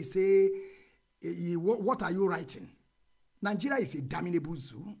 What are you writing? Nigeria is a damnable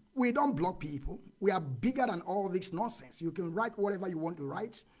zoo. We don't block people. We are bigger than all this nonsense. You can write whatever you want to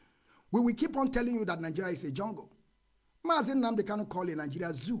write. We will keep on telling you that Nigeria is a jungle. Mazi Nnamdi Kanu call a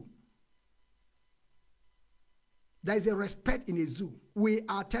Nigeria zoo. There is a respect in a zoo. We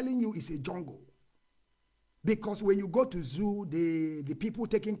are telling you it's a jungle. Because when you go to zoo, the people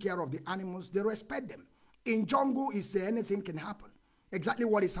taking care of the animals, they respect them. In jungle, anything can happen. Exactly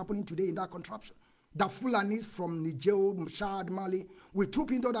what is happening today in that contraption. The Fulanis from Niger, Chad, Mali, we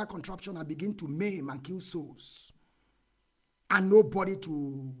troop into that contraption and begin to maim and kill souls. And nobody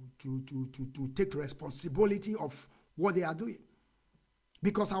to take responsibility of what they are doing.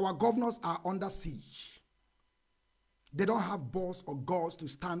 Because our governors are under siege. They don't have balls or guts to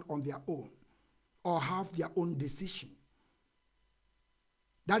stand on their own or have their own decision.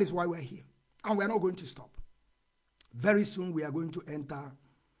 That is why we're here. And we're not going to stop. Very soon we are going to enter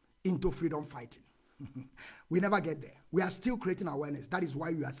into freedom fighting. We never get there. We are still creating awareness. That is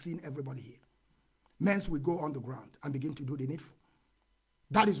why we are seeing everybody here. Men will go on the ground and begin to do the needful.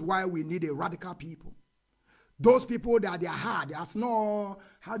 That is why we need a radical people. Those people that they are hard, there's no,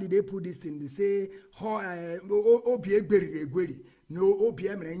 how did they put this thing? They say, no, OBM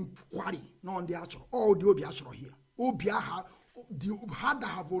quarry, no on the actual, all the OBM here. OBM, the heart that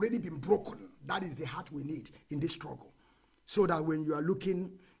have already been broken, that is the heart we need in this struggle. So that when you are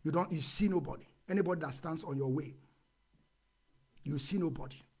looking, you see nobody. Anybody that stands on your way, you see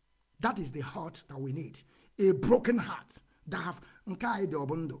nobody. That is the heart that we need. A broken heart that have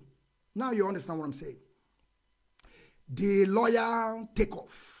now you understand what I'm saying. The lawyer take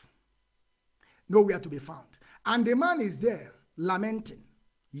off. Nowhere to be found. And the man is there lamenting,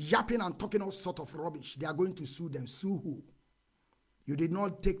 yapping and talking all sort of rubbish. They are going to sue them. Sue who? You did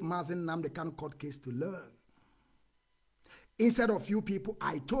not take Mazi Nwachineke Kanu court case to learn. Instead of you people,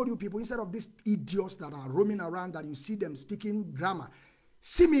 I told you people, instead of these idiots that are roaming around that you see them speaking grammar,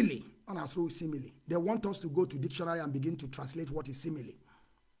 simile, and as through simile, they want us to go to dictionary and begin to translate what is simile.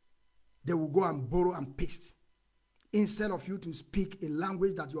 They will go and borrow and paste. Instead of you to speak a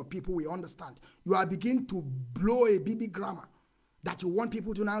language that your people will understand, you are beginning to blow a BB grammar that you want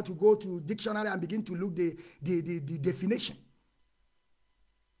people to now to go to dictionary and begin to look the definition.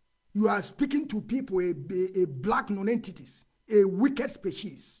 You are speaking to people, a black non-entities, a wicked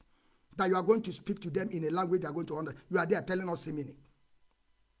species, that you are going to speak to them in a language they are going to understand. You are there telling us the meaning.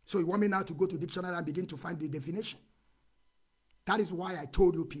 So you want me now to go to dictionary and begin to find the definition. That is why I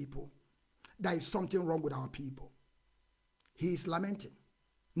told you people, there is something wrong with our people. He is lamenting.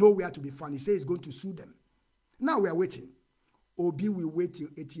 Nowhere to be found. He says he's going to sue them. Now we are waiting. Obi will wait till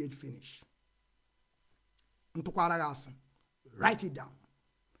 88 finish. Write it down.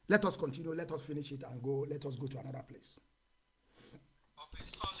 Let us continue. Let us finish it and go. Let us go to another place. Of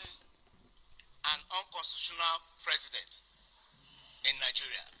installing an unconstitutional president in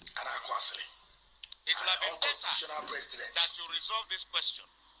Nigeria. It will have been better that you resolve this question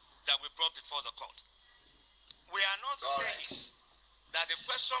that we brought before the court. We are not saying that the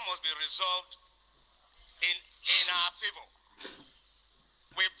question must be resolved in our favor.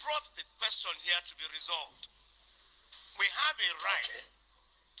 We brought the question here to be resolved. We have a right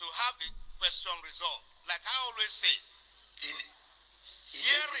to have the question resolved. Like I always say,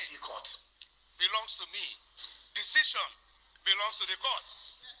 hearing belongs to me. Decision belongs to the court.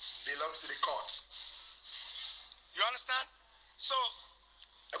 You understand? So,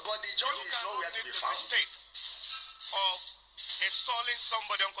 but the judge is nowhere to be found. Mistake of installing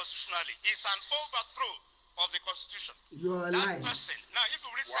somebody unconstitutionally. It's an overthrow of the Constitution. You are lying. Person. Now, if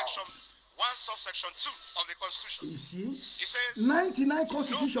you read section 1, subsection 2 of the Constitution, you see, it says 99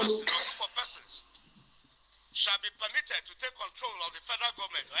 Constitution. No person or group of persons shall be permitted to take control of the federal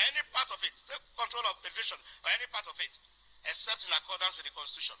government or any part of it, take control of federation or any part of it, except in accordance with the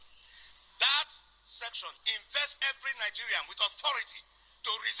Constitution. That section invests every Nigerian with authority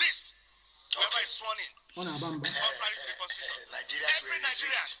to resist whoever is sworn in. Contrary to the Constitution. Every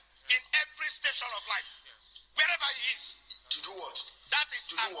Nigerian in every station of life, wherever he is, to do what? That is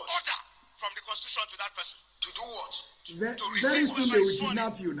an order from the Constitution to that person. To do what? Very soon they will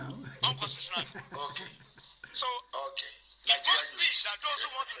kidnap you now. Unconstitutionally. Okay. So, it must be that those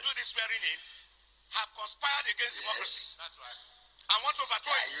who want to do this swearing in have conspired against democracy. That's right. I want to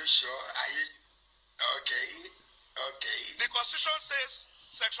overthrow it. Are you sure? Are you? Okay. The Constitution says,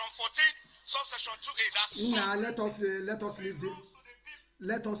 section 14, subsection 2A, that's now let us leave this.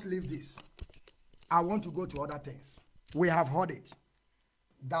 Let us leave this. I want to go to other things. We have heard it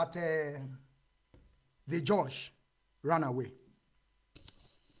that the judge ran away.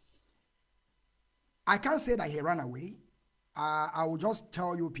 I can't say that he ran away. I will just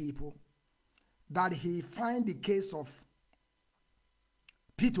tell you people that he find the case of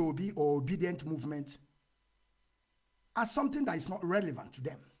P2OB or obedient movement as something that is not relevant to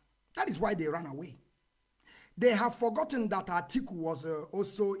them. That is why they ran away. They have forgotten that Atiku was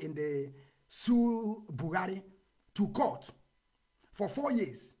also in the Sue Buhari to court for 4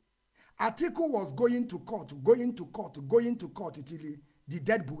 years. Atiku was going to court until the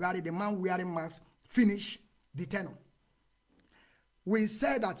dead Buhari, the man wearing mask, finished the tenure. We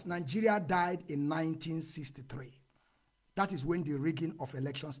said that Nigeria died in 1963. That is when the rigging of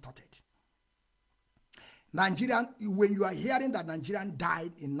elections started. When you are hearing that Nigerian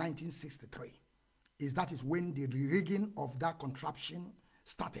died in 1963, that is when the rigging of that contraption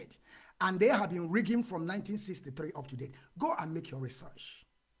started. And they have been rigging from 1963 up to date. Go and make your research.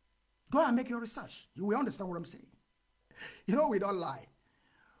 Go and make your research. You will understand what I'm saying. You know, we don't lie.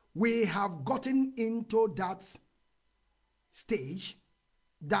 We have gotten into that stage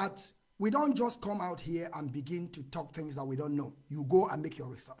that We don't just come out here and begin to talk things that we don't know. You go and make your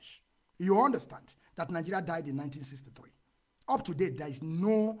research. You understand that Nigeria died in 1963. Up to date, there is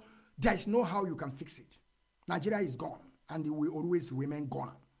no how you can fix it. Nigeria is gone, and it will always remain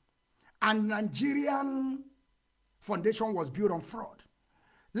gone. And Nigerian foundation was built on fraud.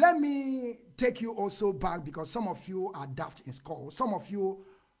 Let me take you also back, because some of you are daft in skull. Some of you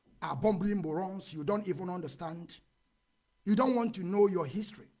are bumbling morons. You don't even understand. You don't want to know your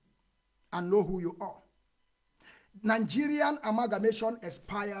history and know who you are. Nigerian amalgamation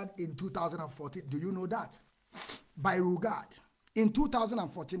expired in 2014. Do you know that? By regard. In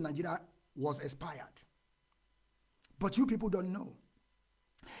 2014, Nigeria was expired. But you people don't know.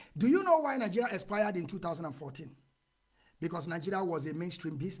 Do you know why Nigeria expired in 2014? Because Nigeria was a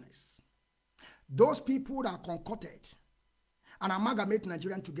mainstream business. Those people that concocted and amalgamate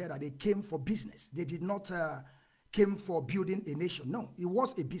Nigerian together, they came for business. They did not came for building a nation. No, it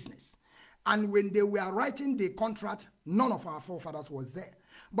was a business. And when they were writing the contract, none of our forefathers was there.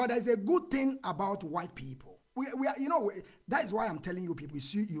 But there's a good thing about white people. We are, you know, that is why I'm telling you people, you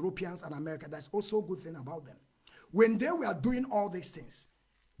see Europeans and America, that's also a good thing about them. When they were doing all these things,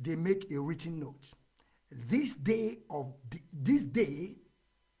 they make a written note. This day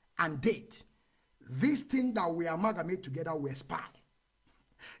and date, this thing that we amalgamate together will expire.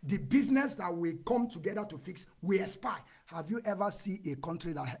 The business that we come together to fix will expire. Have you ever seen a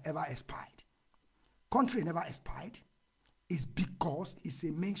country that ever expired? Country never expired. It's because it's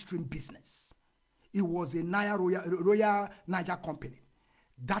a mainstream business. It was a Royal Niger company.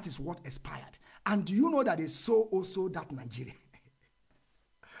 That is what expired. And do you know that they saw also that Nigeria?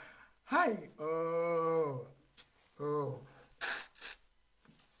 Hi.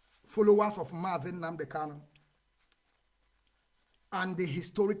 Followers of Mazi Nwachineke and the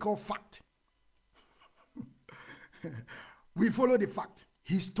historical fact. We follow the fact.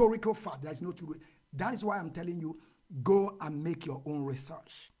 Historical fact. There is no two. That is why I'm telling you, go and make your own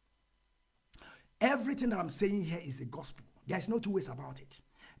research. Everything that I'm saying here is a gospel. There is no two ways about it.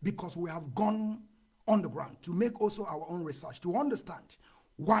 Because we have gone on the ground to make also our own research, to understand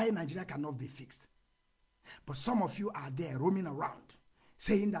why Nigeria cannot be fixed. But some of you are there roaming around,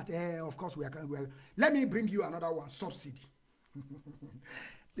 saying that, of course, we are. Let me bring you another one, subsidy.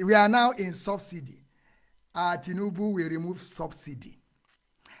 We are now in subsidy. Tinubu will remove subsidy.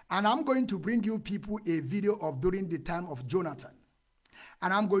 And I'm going to bring you people a video of during the time of Jonathan.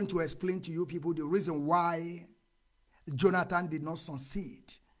 And I'm going to explain to you people the reason why Jonathan did not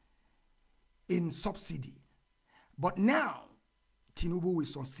succeed in subsidy. But now, Tinubu will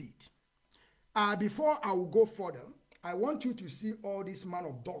succeed. Before I will go further, I want you to see all this man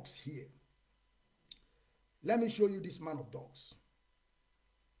of dogs here. Let me show you this man of dogs.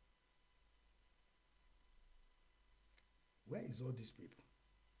 Where is all these people?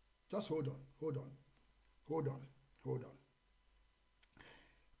 Just hold on, hold on, hold on, hold on.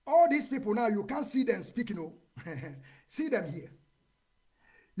 All these people now, you can't see them speaking. Oh. See them here.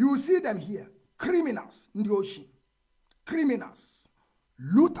 You see them here. Criminals in the ocean. Criminals.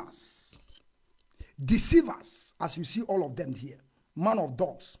 Looters. Deceivers. As you see all of them here. Man of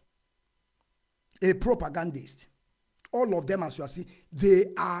dogs. A propagandist. All of them, as you see,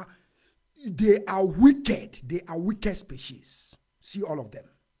 they are wicked. They are wicked species. See all of them.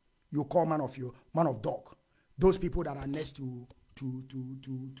 You call man of dog. Those people that are next to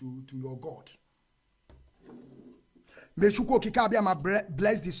your God. May Chukwu Okike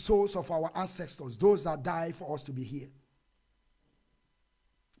bless the souls of our ancestors, those that died for us to be here.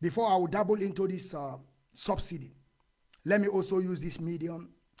 Before I will dabble into this subsidy, let me also use this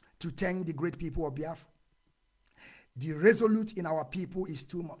medium to thank the great people of Biafra. The resolute in our people is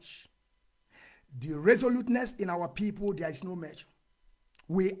too much. The resoluteness in our people, there is no measure.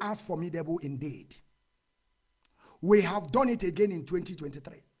 We are formidable indeed. We have done it again in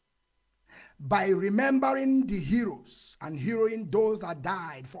 2023. By remembering the heroes and heroing those that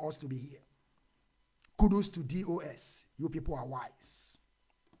died for us to be here. Kudos to DOS. You people are wise.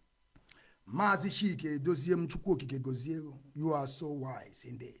 Mazi Nwachineke, you are so wise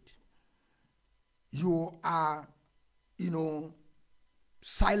indeed. You are,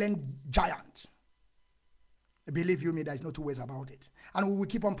 silent giant. Believe you me, there is no two ways about it. And we will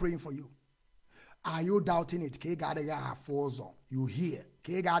keep on praying for you. Are you doubting it? You hear.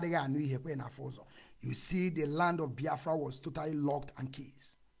 You see the land of Biafra was totally locked and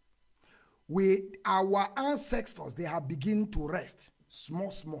keys. Our ancestors, they have begun to rest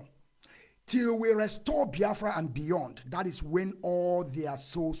small. Till we restore Biafra and beyond. That is when all their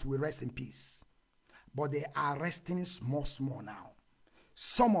souls will rest in peace. But they are resting small now.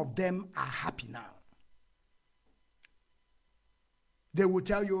 Some of them are happy now. They will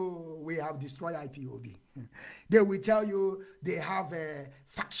tell you we have destroyed IPOB. They will tell you they have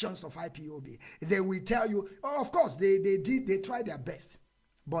factions of IPOB. They will tell you, oh, of course, they tried their best.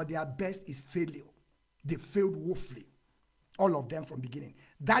 But their best is failure. They failed woefully. All of them from beginning.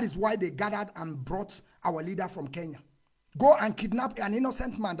 That is why they gathered and brought our leader from Kenya. Go and kidnap an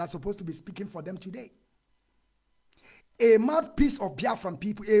innocent man that's supposed to be speaking for them today. A mouthpiece of Biafran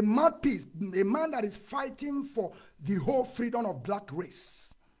people, a mouthpiece, a man that is fighting for the whole freedom of black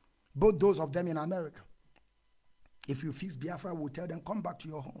race. Both those of them in America. If you fix Biafra, we'll tell them, come back to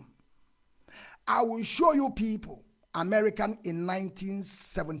your home. I will show you people, American in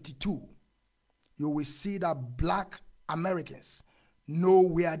 1972. You will see that black Americans know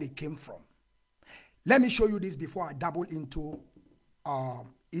where they came from. Let me show you this before I dabble into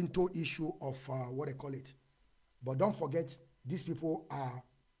issue of what they call it. But don't forget, these people are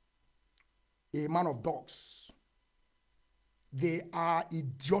a man of dogs. They are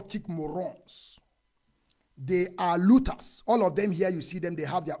idiotic morons. They are looters. All of them here, you see them, they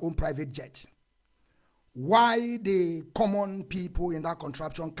have their own private jet. Why the common people in that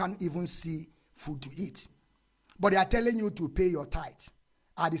contraption can't even see food to eat? But they are telling you to pay your tithe.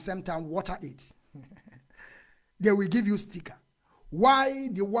 At the same time, water it. They will give you sticker. Why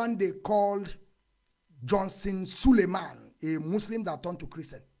the one they called Johnson Suleiman, a Muslim that turned to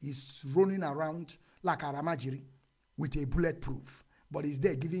Christian, is running around like a Ramajiri with a bulletproof, but he's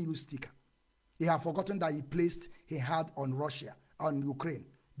there giving you sticker. He have forgotten that he had on Russia, on Ukraine.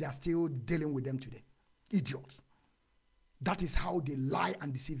 They are still dealing with them today. Idiots. That is how they lie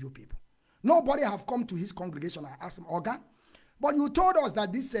and deceive you people. Nobody have come to his congregation and asked him, Oga, but you told us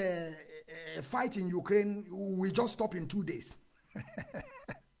that this fight in Ukraine will just stop in 2 days.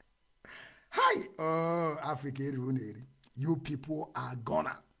 Hi, oh, Africa, you people are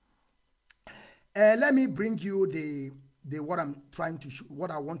gonna. Let me bring you the what I'm trying to show,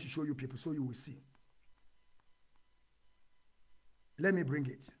 what I want to show you people, so you will see. Let me bring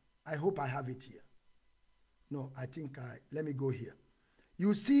it. I hope I have it here. No, I think let me go here.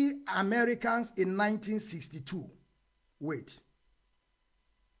 You see Americans in 1962. Wait.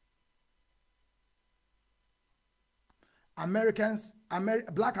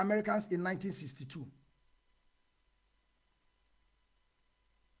 Black Americans in 1962.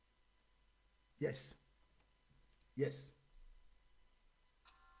 Yes. Yes.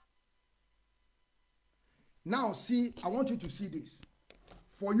 Now see, I want you to see this.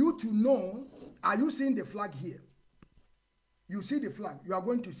 For you to know, are you seeing the flag here? You see the flag. You are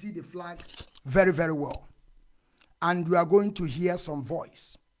going to see the flag very, very well. And you are going to hear some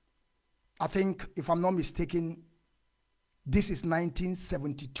voice. I think, if I'm not mistaken, this is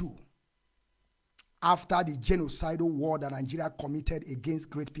 1972. After the genocidal war that Nigeria committed against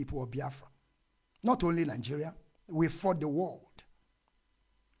great people of Biafra. Not only Nigeria, we fought the world.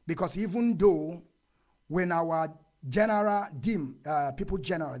 Because even though when our General Dim, People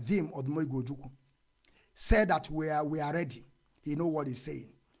General Dim Odmoigojuku said that we are ready, he know what he's saying.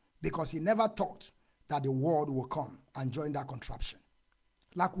 Because he never thought that the world will come and join that contraption.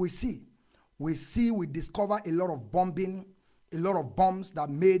 Like we discover a lot of bombing, a lot of bombs that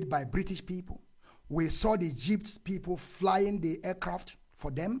made by British people. We saw the Egypt people flying the aircraft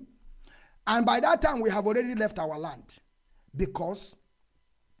for them. And by that time, we have already left our land. Because,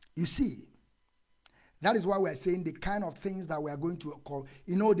 you see, that is why we are saying the kind of things that we are going to call,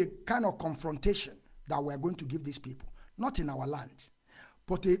 the kind of confrontation that we are going to give these people. Not in our land.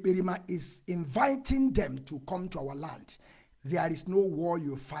 But Irima is inviting them to come to our land. There is no war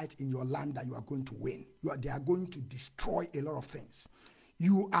you fight in your land that you are going to win. They are going to destroy a lot of things.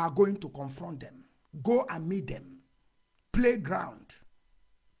 You are going to confront them. Go and meet them. Playground.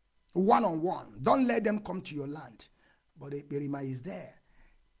 One-on-one. Don't let them come to your land. But Irima is there.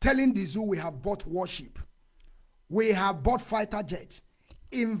 Telling the zoo we have bought warship. We have bought fighter jets.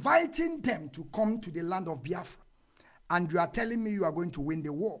 Inviting them to come to the land of Biafra. And you are telling me you are going to win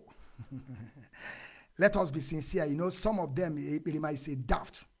the war. Let us be sincere. Some of them, he might say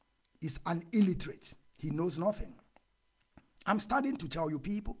daft. Is an illiterate. He knows nothing. I'm starting to tell you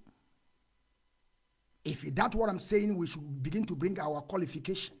people. If that's what I'm saying, we should begin to bring our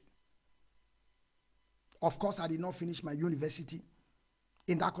qualification. Of course, I did not finish my university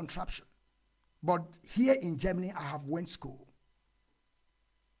in that contraption. But here in Germany, I have went school.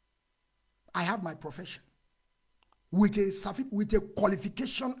 I have my profession. With a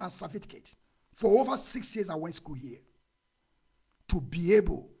qualification and certificate. For over 6 years, I went to school here to be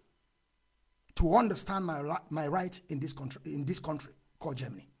able to understand my right in this country called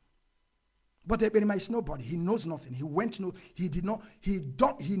Germany. But Ebenima is nobody. He knows nothing. He knows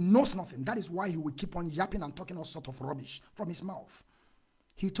nothing. That is why he will keep on yapping and talking all sort of rubbish from his mouth.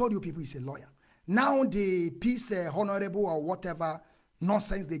 He told you people he's a lawyer. Now the peace honorable or whatever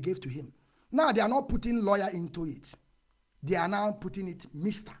nonsense they gave to him. Now they are not putting lawyer into it. They are now putting it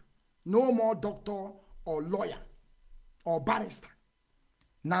Mr. No more doctor or lawyer or barrister.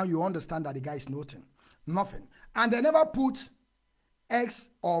 Now you understand that the guy is nothing. Nothing. And they never put ex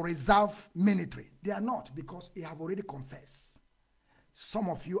or reserve military. They are not, because he have already confessed. Some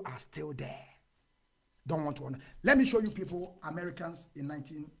of you are still there. Don't want to honor. Let me show you people, Americans in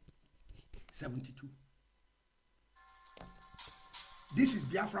 1972. This is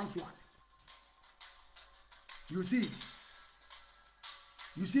Biafran flag. You see it.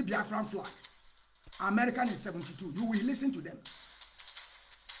 You see Biafran flag. American in 72. You will listen to them.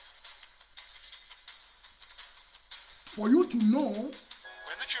 For you to know.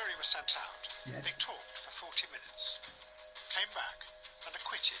 When the jury was sent out, yes, they talked for 40 minutes, came back and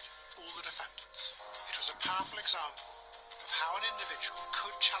acquitted all the defendants. It was a powerful example of how an individual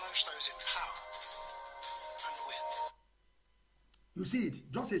could challenge those in power and win. You see it,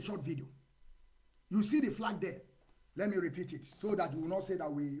 just a short video. You see the flag there. Let me repeat it so that you will not say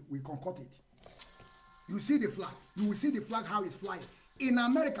that we concoct it. You see the flag. You will see the flag how it's flying. In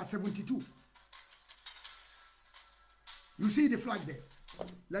America, 72. You see the flag there.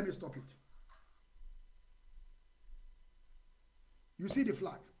 Let me stop it. You see the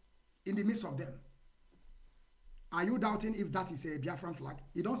flag in the midst of them. Are you doubting if that is a Biafran flag?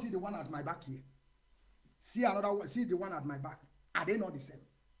 You don't see the one at my back here. See another one. See the one at my back. Are they not the same?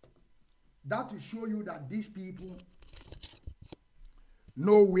 That to show you that these people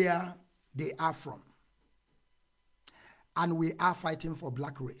know where they are from. And we are fighting for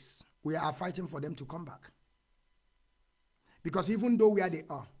black race. We are fighting for them to come back. Because even though where they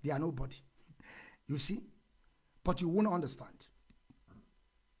are nobody. You see? But you won't understand.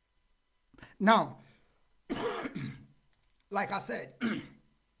 Now, like I said,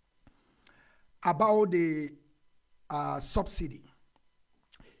 about the subsidy.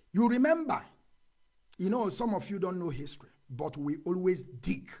 You remember, you know, some of you don't know history, but we always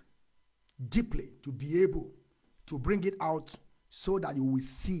dig deeply to be able to bring it out so that you will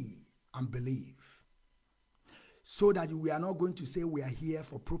see and believe. So that we are not going to say we are here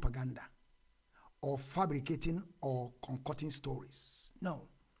for propaganda or fabricating or concocting stories. No.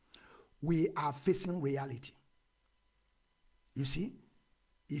 We are facing reality. You see?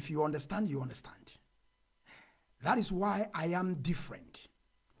 If you understand, you understand. That is why I am different.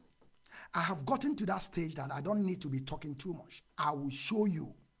 I have gotten to that stage that I don't need to be talking too much. I will show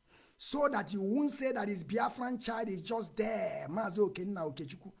you so that you won't say that his Biafran child is just there, Mazi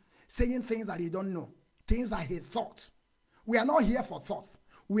Nwachineke, saying things that he don't know, things that he thought. We are not here for thought.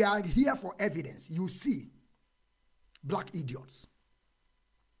 We are here for evidence. You see, black idiots,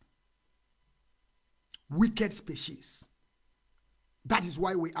 wicked species. That is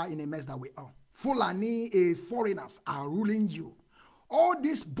why we are in a mess that we are. Fulani, foreigners are ruling you. All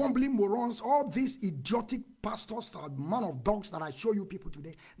these bumbling morons, all these idiotic pastors, man of dogs that I show you people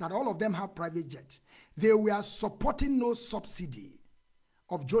today, that all of them have private jets. They were supporting no subsidy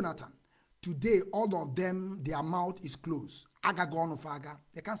of Jonathan. Today, all of them, their mouth is closed. Agagon of Aga,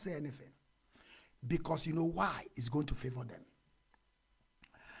 they can't say anything. Because you know why? It's going to favor them.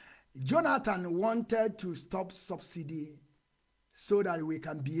 Jonathan wanted to stop subsidy so that we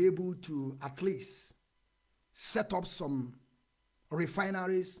can be able to at least set up some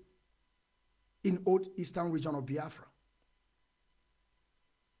refineries in old eastern region of Biafra.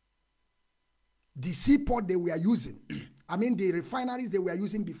 The seaport they were using, I mean the refineries they were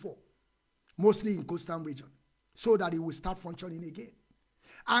using before, mostly in coastal region, so that it will start functioning again.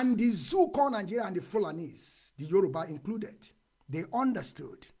 And the Zuko Nigeria and the Fulanis, the Yoruba included, they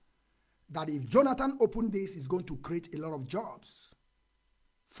understood that if Jonathan opened this, it's going to create a lot of jobs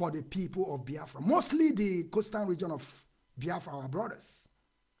for the people of Biafra, mostly the coastal region of Biafra, our brothers.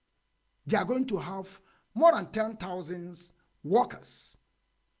 They are going to have more than 10,000 workers.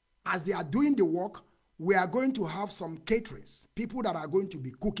 As they are doing the work, we are going to have some caterers, people that are going to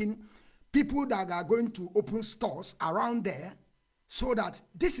be cooking, people that are going to open stores around there, so that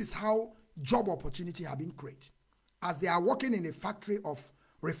this is how job opportunity have been created. As they are working in a factory of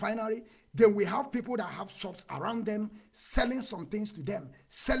refinery, then we have people that have shops around them, selling some things to them,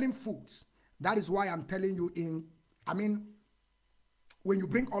 selling foods. That is why I'm telling you when you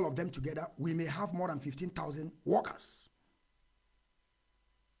bring all of them together, we may have more than 15,000 workers.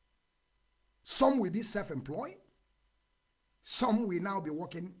 Some will be self-employed. Some will now be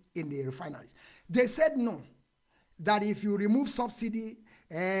working in the refineries. They said no, that if you remove subsidy,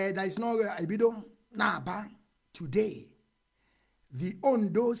 there is no ibido. But today, the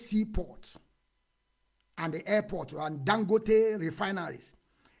Ondo seaport and the airport and Dangote refineries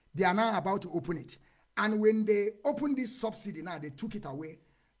They are now about to open it. And when they open this subsidy now, they took it away.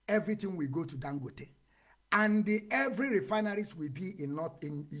 Everything will go to Dangote. And every refineries will be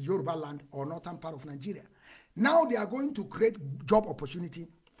in Yoruba land or northern part of Nigeria. Now they are going to create job opportunity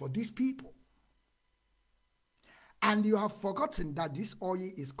for these people. And you have forgotten that this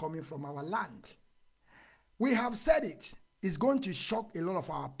oil is coming from our land. We have said it. It's going to shock a lot of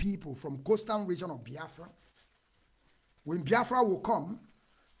our people from coastal region of Biafra. When Biafra will come,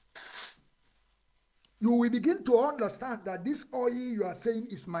 you will begin to understand that this oil you are saying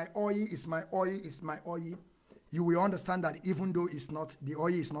is my oil, is my oil, is my oil. You will understand that even though it's not, the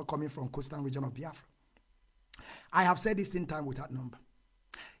oil is not coming from coastal region of Biafra. I have said this in time without number.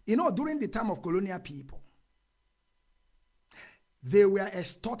 You know, during the time of colonial people, they were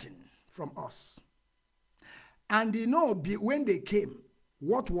extorting from us. And you know, when they came,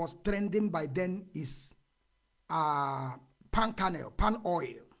 what was trending by then is palm kernel, palm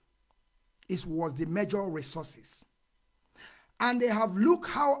oil. It was the major resources. And they have looked,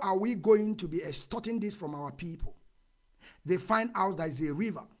 how are we going to be extorting this from our people? They find out there is a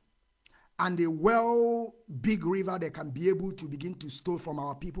river, and a big river they can be able to begin to steal from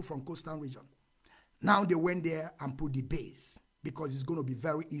our people from coastal region. Now they went there and put the base, because it's going to be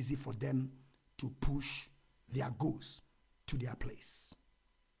very easy for them to push their goods to their place.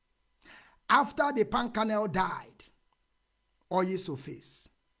 After the palm kernel died, oil surface,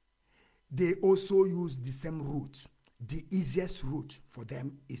 they also use the same route. The easiest route for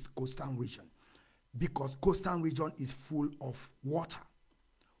them is coastal region, because coastal region is full of water,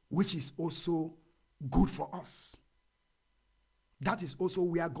 which is also good for us. That is also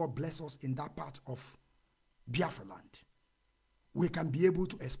where God bless us in that part of Biafra land. We can be able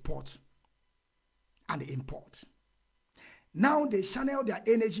to export and import. Now they channel their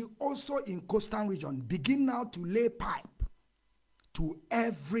energy also in coastal region, begin now to lay pipe to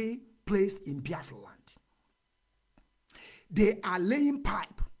every place in Biafra land. They are laying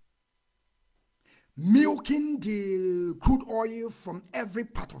pipe, milking the crude oil from every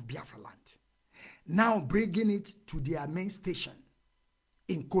part of Biafra land, now bringing it to their main station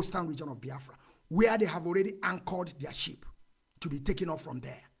in coastal region of Biafra, where they have already anchored their ship to be taken off from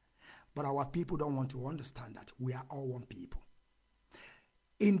there. But our people don't want to understand that we are all one people.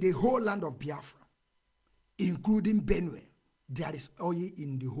 In the whole land of Biafra, including Benue, there is oil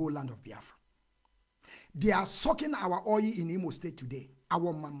in the whole land of Biafra. They are sucking our oil in Imo State today,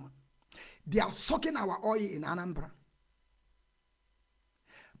 our mama. They are sucking our oil in Anambra.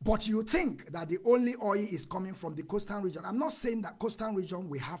 But you think that the only oil is coming from the coastal region. I'm not saying that coastal region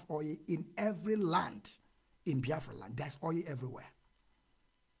will have oil in every land in Biafra land. There's oil everywhere.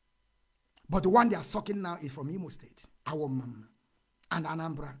 But the one they are sucking now is from Imo State, our mama, and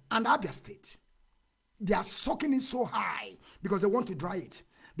Anambra, and Abia State. They are sucking it so high because they want to dry it.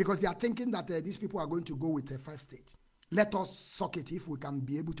 Because they are thinking that these people are going to go with 5 states. Let us suck it if we can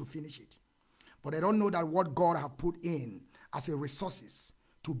be able to finish it. But they don't know that what God has put in as a resources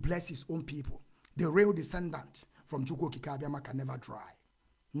to bless his own people, the real descendant from Chukwu Okike Abiama can never dry.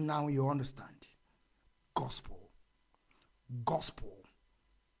 Now you understand. Gospel. Gospel.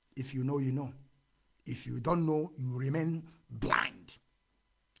 If you know, you know. If you don't know, you remain blind.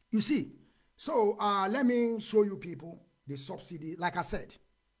 You see, so let me show you people the subsidy. Like I said,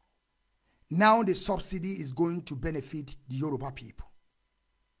 now the subsidy is going to benefit the Yoruba people.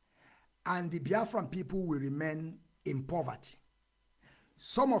 And the Biafran people will remain in poverty.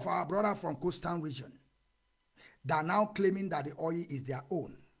 Some of our brothers from coastal region, they are now claiming that the oil is their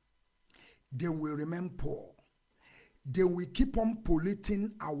own. They will remain poor. They will keep on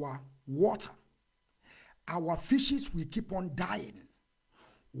polluting our water. Our fishes will keep on dying.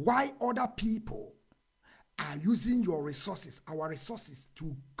 Why other people are using your resources, our resources,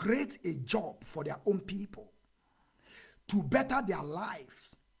 to create a job for their own people, to better their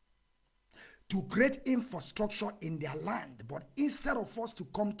lives, to create infrastructure in their land. But instead of us to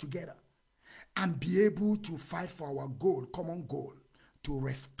come together and be able to fight for our goal, common goal, to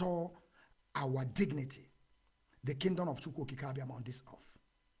restore our dignity, the kingdom of Chukwu Okike Abiama on this earth,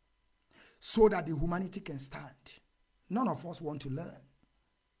 so that the humanity can stand. None of us want to learn.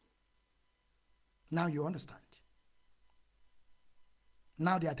 Now you understand.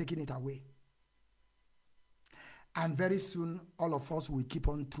 Now they are taking it away. And very soon, all of us will keep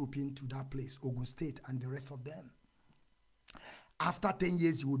on trooping to that place, Ogun State and the rest of them. After 10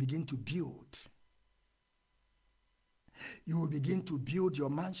 years, you will begin to build. You will begin to build your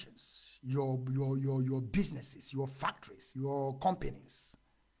mansions, your businesses, your factories, your companies.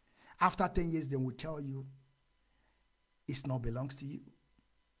 After 10 years, they will tell you, it not belongs to you.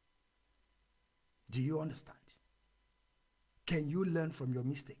 Do you understand? Can you learn from your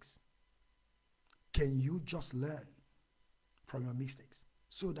mistakes? Can you just learn from your mistakes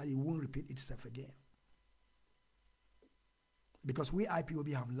so that it won't repeat itself again? Because we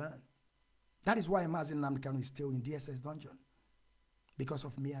IPOB have learned. That is why Mazi Nwachineke is still in DSS dungeon. Because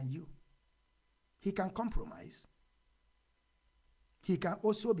of me and you. He can compromise. He can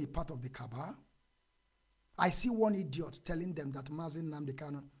also be part of the cabal. I see one idiot telling them that Mazi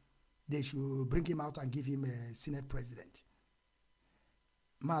Nwachineke, they should bring him out and give him a Senate president.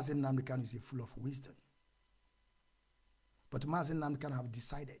 Mazi Nwachineke is full of wisdom. But Mazi Nwachineke have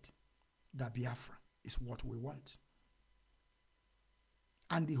decided that Biafra is what we want.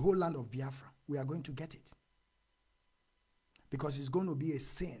 And the whole land of Biafra, we are going to get it. Because it's going to be a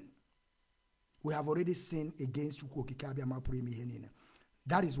sin. We have already sinned against Chukwu Okike Abiama Pụrụ Ime Ihe Niile.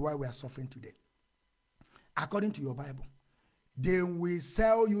 That is why we are suffering today. According to your Bible, they will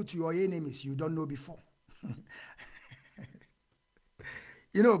sell you to your enemies you don't know before.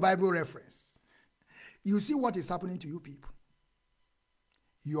 You know, Bible reference. You see what is happening to you people.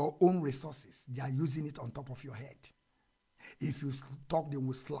 Your own resources, they are using it on top of your head. If you talk, they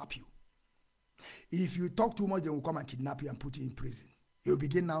will slap you. If you talk too much, they will come and kidnap you and put you in prison. You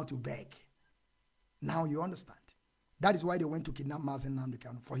begin now to beg. Now you understand. That is why they went to kidnap Mazi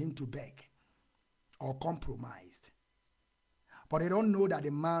Nwachineke, for him to beg or compromised. But they don't know that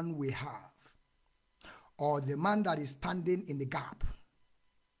the man we have, or the man that is standing in the gap,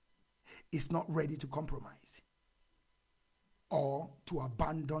 is not ready to compromise or to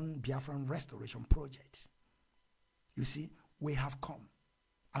abandon Biafran restoration project. You see, we have come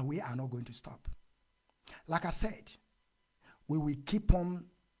and we are not going to stop. Like I said, we will keep on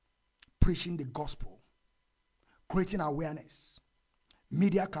preaching the gospel, creating awareness,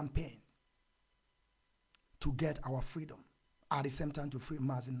 media campaign to get our freedom, at the same time to free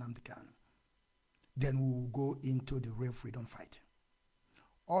Mazi Nwachineke. Then we will go into the real freedom fight.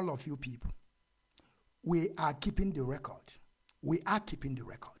 All of you people, we are keeping the record. We are keeping the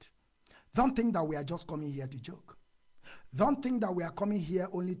record. Don't think that we are just coming here to joke. Don't think that we are coming here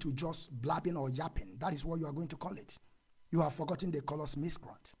only to just blabbing or yapping. That is what you are going to call it. You have forgotten they call us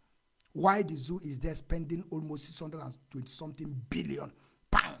miscreant. Why the zoo is there spending almost 620-something billion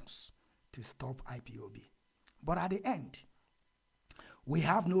pounds to stop IPOB. But at the end, we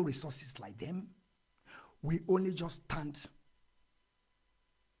have no resources like them. We only just stand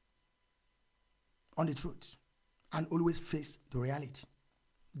on the truth and always face the reality.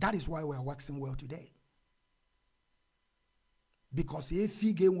 That is why we are waxing well today. Because if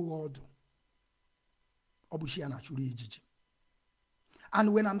you get word,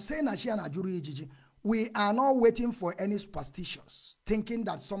 and when I'm saying we are not waiting for any superstitious, thinking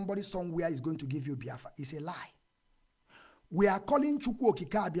that somebody somewhere is going to give you Biafra. It's a lie. We are calling Chukwu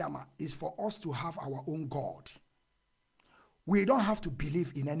Okike Abiama is for us to have our own God. We don't have to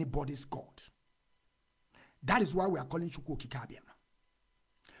believe in anybody's God. That is why we are calling Chukwu Okike Abiama.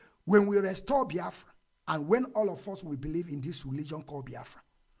 When we restore Biafra, and when all of us will believe in this religion called Biafra,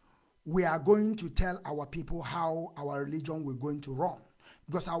 we are going to tell our people how our religion will going to run.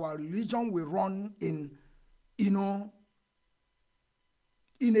 Because our religion will run in, in a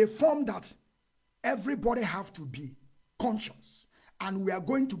form that everybody have to be conscious. And we are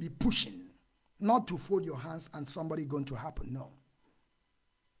going to be pushing, not to fold your hands and somebody going to happen. No.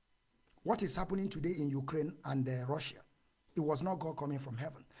 What is happening today in Ukraine and Russia, it was not God coming from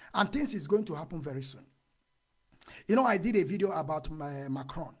heaven. And things is going to happen very soon. You know, I did a video about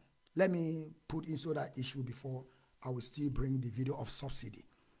Macron. Let me put into that issue before I will still bring the video of subsidy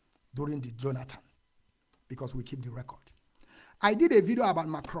during the Jonathan, because we keep the record. I did a video about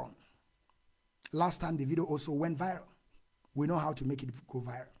Macron. Last time the video also went viral. We know how to make it go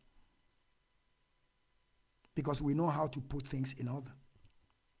viral, because we know how to put things in order.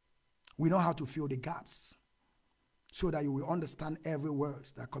 We know how to fill the gaps so that you will understand every word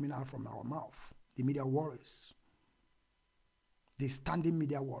that are coming out from our mouth. The media warriors, the standing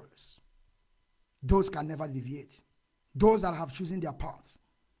media warriors, those can never deviate. Those that have chosen their paths.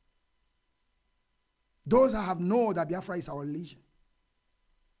 Those that have known that Biafra is our religion.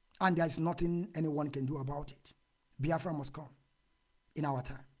 And there is nothing anyone can do about it. Biafra must come in our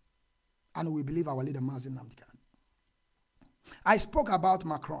time. And we believe our leader, Mazi Nwachineke. I spoke about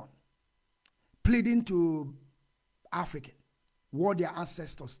Macron pleading to African what their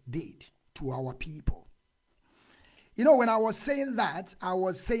ancestors did to our people. You know, when I was saying that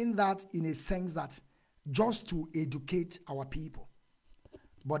in a sense that just to educate our people.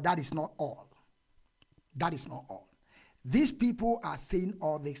 But that is not all. That is not all. These people are saying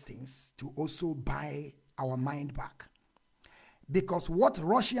all these things to also buy our mind back. Because what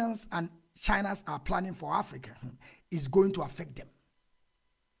Russians and Chinas are planning for Africa is going to affect them.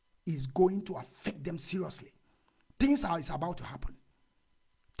 Is going to affect them seriously. Things is about to happen.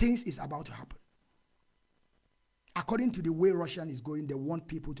 Things is about to happen. According to the way Russia is going, they want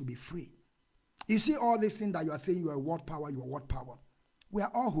people to be free. You see all this thing that you are saying you are world power, you are world power. We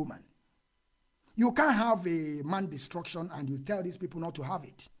are all human. You can't have a man destruction and you tell these people not to have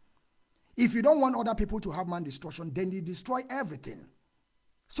it. If you don't want other people to have man destruction, then you destroy everything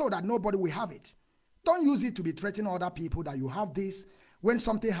so that nobody will have it. Don't use it to be threatening other people that you have this. When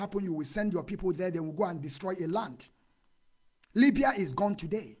something happens, you will send your people there, they will go and destroy a land. Libya is gone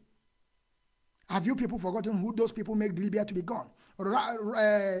today. Have you people forgotten who those people make Libya to be gone?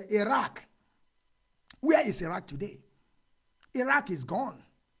 Iraq. Where is Iraq today? Iraq is gone.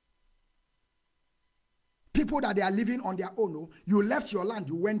 People that they are living on their own, you left your land,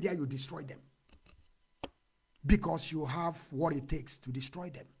 you went there, you destroyed them. Because you have what it takes to destroy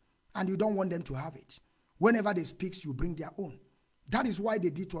them. And you don't want them to have it. Whenever they speak, you bring their own. That is why they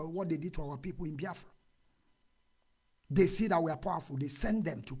did what they did to our people in Biafra. They see that we are powerful. They send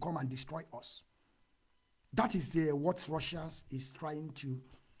them to come and destroy us. That is what Russia is trying to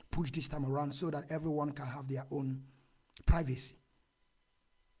push this time around so that everyone can have their own privacy.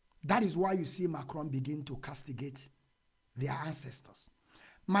 That is why you see Macron begin to castigate their ancestors.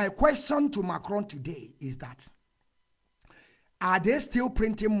 My question to Macron today is that, are they still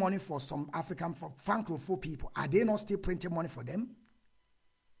printing money for some African Francophone people? Are they not still printing money for them?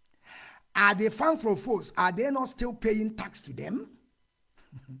 Are the Francophones, are they not still paying tax to them?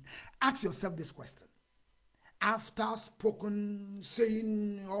 Ask yourself this question. After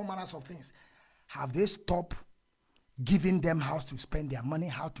saying all manners of things, have they stopped giving them house to spend their money,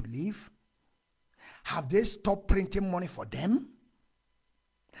 how to live? Have they stopped printing money for them?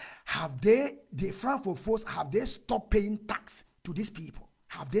 Have they, the Francophones, have they stopped paying tax to these people?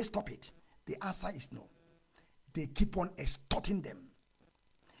 Have they stopped it? The answer is no. They keep on extorting them.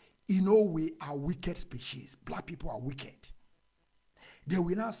 You know, we are wicked species. Black people are wicked. They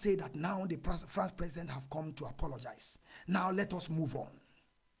will now say that now the French president have come to apologize. Now let us move on.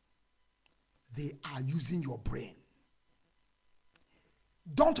 They are using your brain.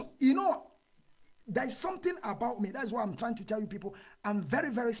 There's something about me. That's why I'm trying to tell you people, I'm very,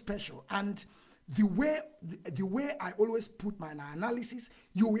 very special. And the way I always put my analysis,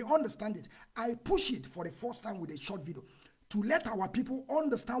 you will understand it. I push it for the first time with a short video to let our people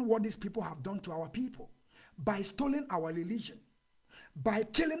understand what these people have done to our people by stealing our religion, by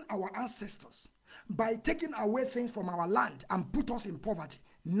killing our ancestors, by taking away things from our land and put us in poverty.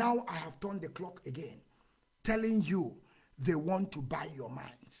 Now I have turned the clock again, telling you they want to buy your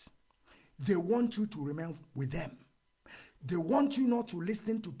minds. They want you to remain with them. They want you not to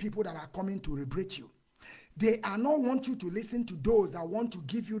listen to people that are coming to liberate you. They are not want you to listen to those that want to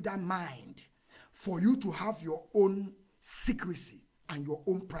give you that mind for you to have your own secrecy and your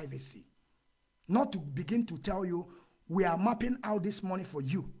own privacy. Not to begin to tell you, we are mapping out this money for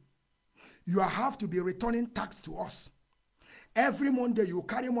you. You have to be returning tax to us. Every Monday you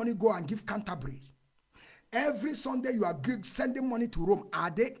carry money, go and give Canterbury. Every Sunday you are sending money to Rome.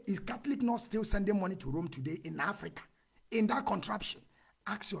 Is Catholic not still sending money to Rome today in Africa? In that contraption?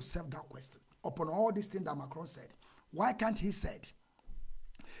 Ask yourself that question. Upon all these things that Macron said, why can't he said,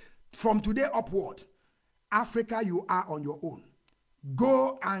 from today upward, Africa, you are on your own.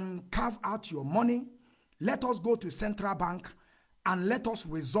 Go and carve out your money. Let us go to central bank and let us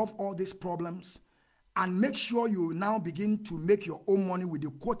resolve all these problems and make sure you now begin to make your own money with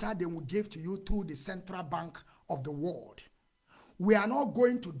the quota they will give to you through the central bank of the world. We are not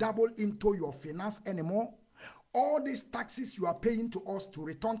going to double into your finance anymore. All these taxes you are paying to us, to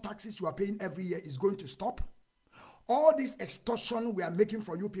return taxes you are paying every year, is going to stop. All this extortion we are making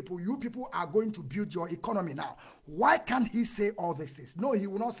for you people are going to build your economy now. Why can't he say all this things? No, he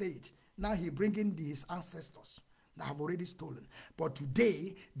will not say it. Now he bringing his ancestors that have already stolen. But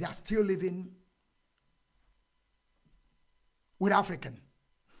today, they are still living with Africans,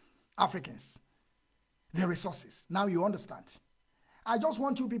 the resources. Now you understand. I just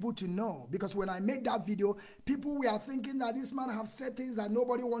want you people to know, because when I made that video, people were thinking that this man have said things that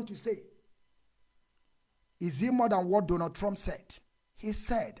nobody want to say. Is he more than what Donald Trump said? He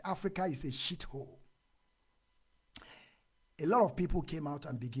said Africa is a shithole. A lot of people came out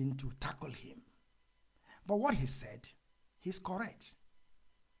and began to tackle him. But what he said, he's correct.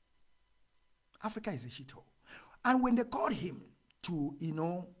 Africa is a shithole. And when they called him to,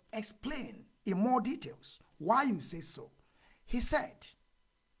 explain in more details why you say so, he said,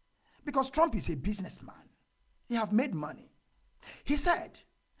 because Trump is a businessman, he have made money. He said,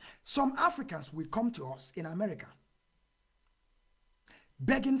 some Africans will come to us in America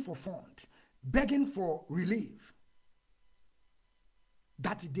begging for fund, begging for relief,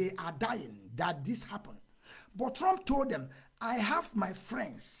 that they are dying, that this happened. But Trump told them, I have my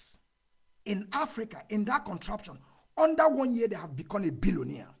friends in Africa, in that contraption. Under 1 year, they have become a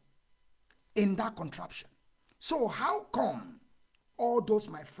billionaire in that contraption. So how come all those,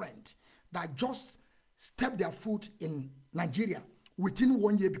 my friend, that just stepped their foot in Nigeria, within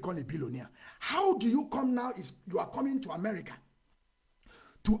 1 year become a billionaire? How do you come now? You are coming to America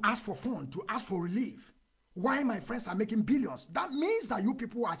to ask for fund, to ask for relief. Why my friends are making billions? That means that you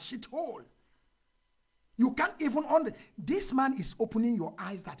people are shithole. You can't even this man is opening your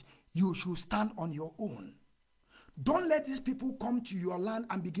eyes that you should stand on your own. Don't let these people come to your land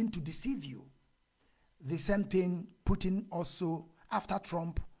and begin to deceive you. The same thing, Putin also, after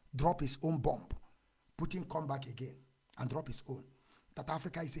Trump dropped his own bomb, Putin come back again and drop his own. That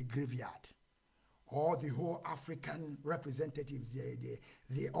Africa is a graveyard. All the whole African representatives,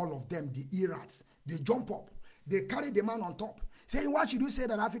 all of them, the Irats, they jump up. They carry the man on top. Saying, why should you say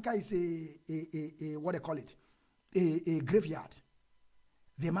that Africa is a what they call it, a graveyard?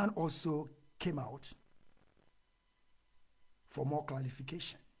 The man also came out for more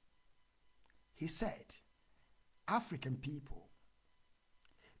clarification. He said, African people,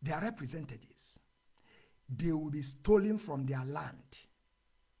 their representatives, they will be stolen from their land,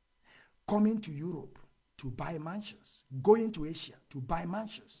 coming to Europe to buy mansions, going to Asia to buy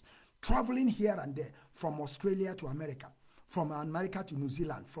mansions, traveling here and there, from Australia to America, from America to New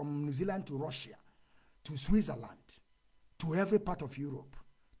Zealand, from New Zealand to Russia, to Switzerland, to every part of Europe,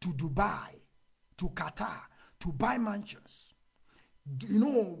 to Dubai, to Qatar, to buy mansions. You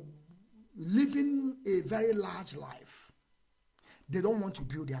know, living a very large life. They don't want to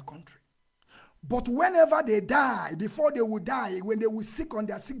build their country. But whenever they die, before they will die, when they will sick on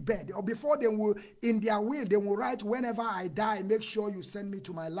their sick bed, or before they will, in their will, they will write, whenever I die, make sure you send me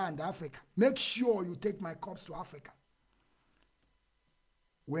to my land, Africa. Make sure you take my corpse to Africa.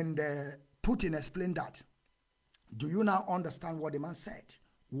 When Putin explained that, do you now understand what the man said?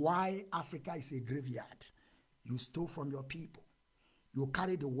 Why Africa is a graveyard? You stole from your people. You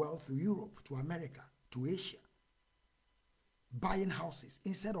carry the wealth to Europe, to America, to Asia, buying houses,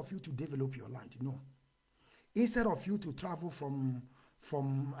 instead of you to develop your land. No. Instead of you to travel from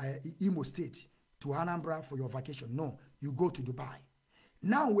Imo State to Anambra for your vacation. No, you go to Dubai.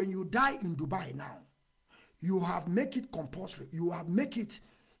 Now, when you die in Dubai now, you have make it compulsory. You have make it,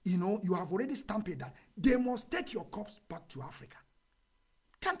 you know, you have already stamped it that they must take your corpse back to Africa.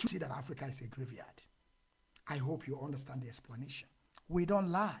 Can't you see that Africa is a graveyard? I hope you understand the explanation. We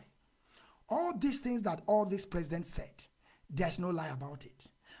don't lie. All these things that all these presidents said, there's no lie about it.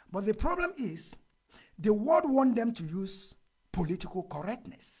 But the problem is, the world wants them to use political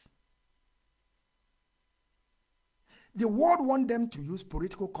correctness. The world wants them to use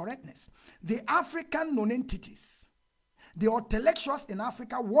political correctness. The African non-entities, the intellectuals in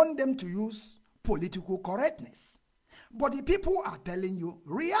Africa want them to use political correctness. But the people are telling you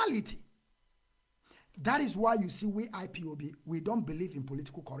reality. That is why you see we IPOB, we don't believe in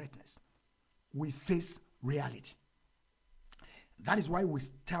political correctness. We face reality. That is why we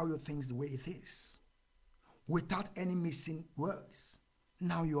tell you things the way it is, without any missing words.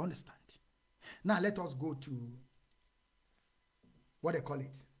 Now you understand. Now let us go to, what they call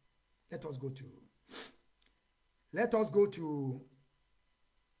it? Let us go to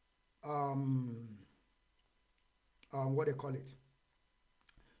what they call it?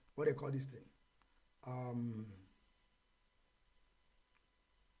 What they call this thing?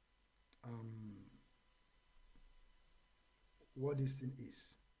 What this thing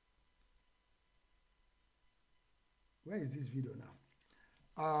is. Where is this video now?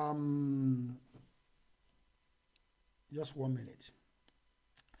 Just 1 minute.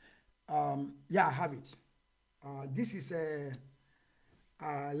 Yeah, I have it. This is a,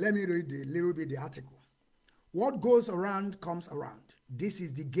 let me read a little bit the article. What goes around comes around. This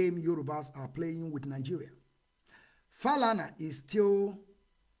is the game Yorubas are playing with Nigeria. Falana is still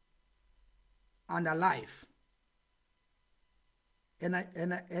and alive.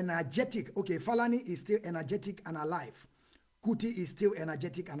 Energetic. Okay, Falani is still energetic and alive. Kuti is still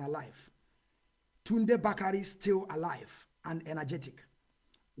energetic and alive. Tunde Bakari still alive and energetic.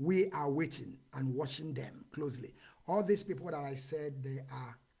 We are waiting and watching them closely. All these people that I said, they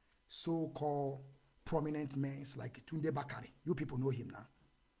are so-called prominent men like Tunde Bakari. You people know him now.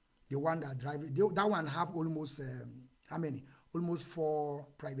 The one that drives, that one have almost, how many? Almost 4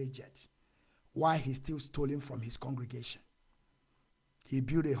 private jets. Why he's still stolen from his congregation. He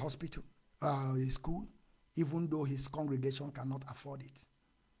built a hospital, a school, even though his congregation cannot afford it.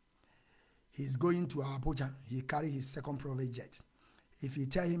 He's going to Abuja. He carries his 2nd private jet. If you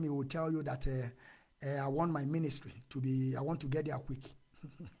tell him, he will tell you that I want my ministry to be, I want to get there quick.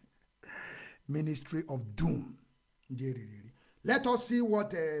 Ministry of doom. Let us see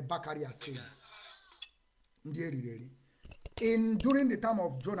what Bakari has said. During the time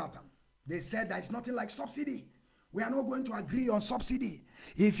of Jonathan, they said there is nothing like subsidy. We are not going to agree on subsidy.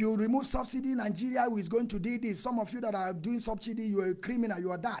 If you remove subsidy, Nigeria is going to do this. Some of you that are doing subsidy, you are a criminal,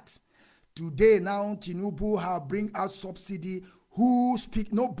 you are that. Today, now, Tinubu have bring out subsidy. Who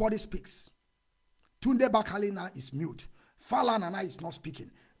speak? Nobody speaks. Tunde Bakalina is mute. Falanana is not speaking.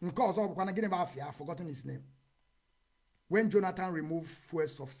 Because of I've forgotten his name. When Jonathan removed fuel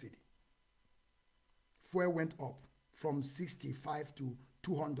subsidy, fuel went up from 65 to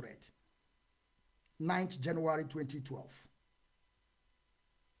 200. 9th January 2012.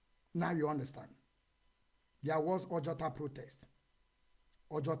 Now you understand. There was Ojota protest.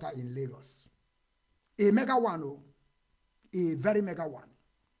 Ojota in Lagos. A mega one, oh, a very mega one.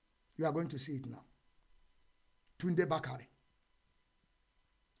 You are going to see it now. Tunde Bakari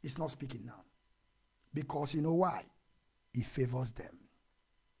is not speaking now. Because you know why? He favors them.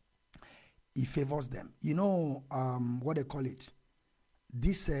 He favors them. You know what they call it?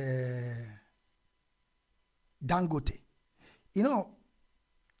 This Dangote. You know,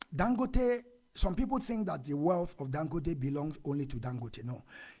 Dangote, some people think that the wealth of Dangote belongs only to Dangote. No.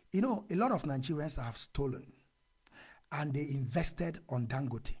 You know, a lot of Nigerians have stolen and they invested on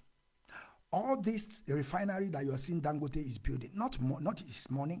Dangote. All this refinery that you are seeing Dangote is building, not his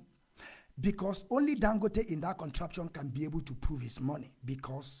money, because only Dangote in that contraption can be able to prove his money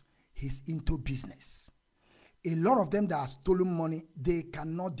because he's into business. A lot of them that are stolen money, they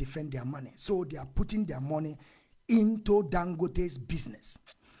cannot defend their money. So they are putting their money into Dangote's business.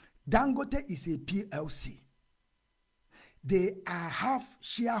 Dangote is a PLC. They have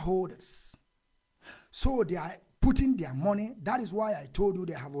shareholders. So they are putting their money. That is why I told you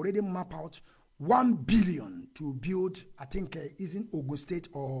they have already mapped out 1 billion to build, I think, is in Ogun State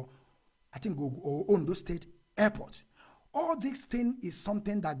or I think Ondo State Airport. All this thing is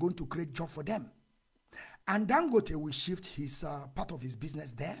something that's going to create job for them. And Dangote will shift his part of his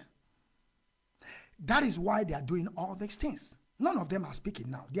business there. That is why they are doing all these things. None of them are speaking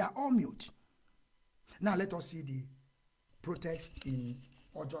now. They are all mute. Now let us see the protest in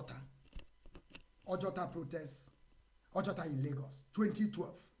Ojota. Ojota protest. Ojota in Lagos,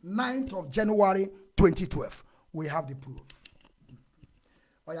 2012. 9th of January, 2012. We have the proof.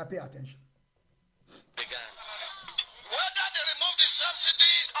 Oh, yeah, pay attention. Whether they remove the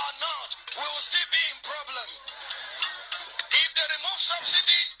subsidy or not, we will still be in problem. If they remove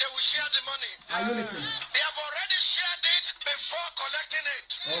subsidy, they will share the money. Are you listening? They have already shared it before collecting it.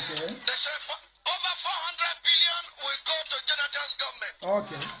 Okay. They say over 400 billion will go to Jonathan's government.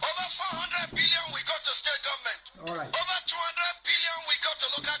 Okay. Over 400 billion will go to state government. All right. Over 200 billion will go to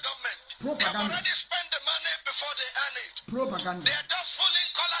local government. They have already spent the money before they earn it. Propaganda. They are just fooling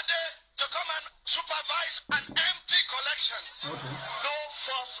Color Day to come and supervise an empty collection. Okay. No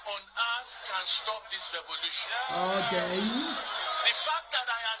force on earth can stop this revolution. Okay. The fact that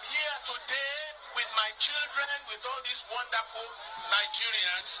I am here today with my children, with all these wonderful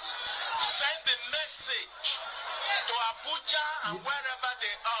Nigerians, send the message to Abuja and wherever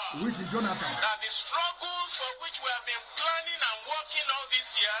they are. Which is Jonathan? That the struggles for which we have been planning and working all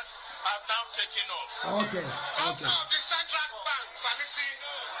these years have now taken off. Okay. After the central bank, Sanusi,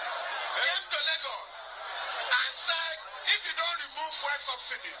 came to Lagos and said, if you don't remove fuel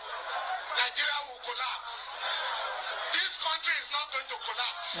subsidy, Nigeria will collapse. This country is not going to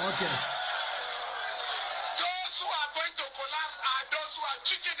collapse. Okay. Those who are going to collapse are those who are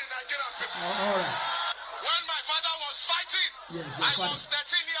cheating the Nigerian people. All right. When my father was fighting, Yes, your I father. was 13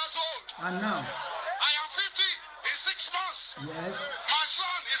 years old. And now? I am 50 in 6 months. Yes. My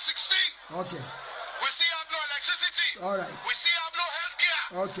son is 16. Okay. We still have no electricity. All right. We still have no health care.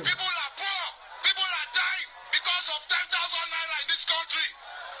 Okay. People are poor. People are dying because of 10,000 naira in this country.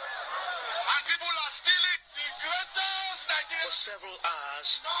 And people are stealing the greatest Nigerian. For several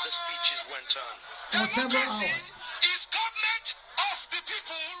hours, the speeches went on. For several Democracy hours. is government of the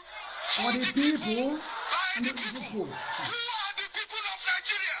people, For the people by and the the people. people. Who are the people of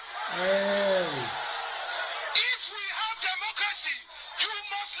Nigeria? Hey. If we have democracy, you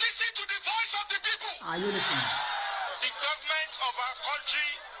must listen to the voice of the people. Are you listening? The government of our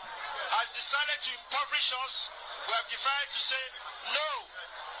country has decided to impoverish us. We have decided to say no.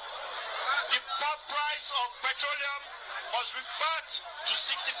 The price of petroleum must revert to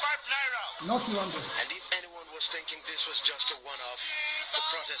 65 naira. Not 200. And if anyone was thinking this was just a one-off, the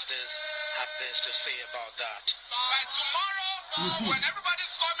protesters had this to say about that. By tomorrow, when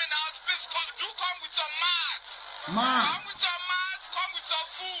everybody's coming out, please do come with some mats. Man. Come with some mats, come with some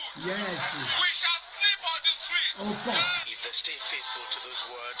food. Yes. We shall sleep on the streets. Of course. If this stay faithful to those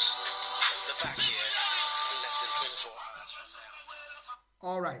words. The back here, less than 24 hours from now.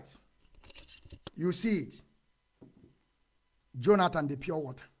 All right. You see it. Jonathan, the pure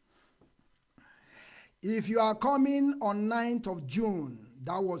water. If you are coming on 9th of June,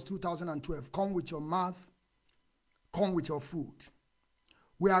 that was 2012, come with your mouth, come with your food.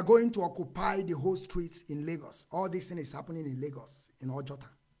 We are going to occupy the whole streets in Lagos. All this thing is happening in Lagos, in Ojota.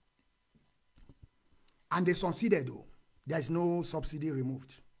 And they succeeded though. There is no subsidy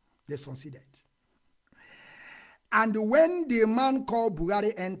removed. They succeeded. And when the man called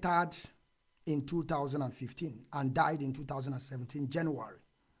Buhari entered in 2015 and died in 2017, January,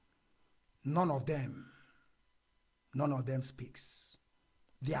 none of them speaks.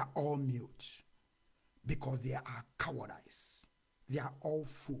 They are all mute because they are cowardice. They are all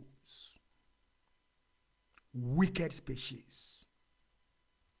fools. Wicked species.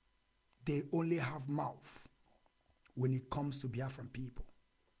 They only have mouth when it comes to Biafran people.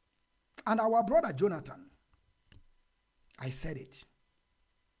 And our brother Jonathan, I said it.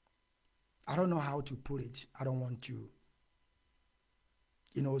 I don't know how to put it. I don't want to,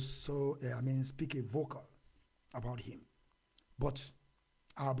 speak a vocal about him. But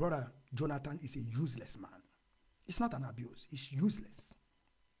our brother Jonathan is a useless man. It's not an abuse. It's useless.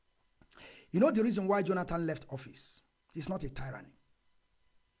 You know the reason why Jonathan left office? It's not a tyranny.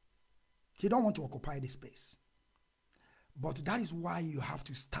 He don't want to occupy the space. But that is why you have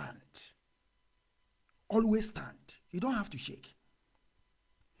to stand. Always stand. You don't have to shake.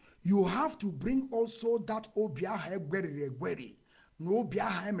 You have to bring also that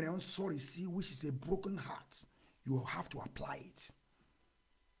sorry, see, which is a broken heart. You have to apply it.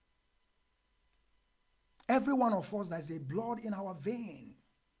 Every one of us, there's a blood in our vein.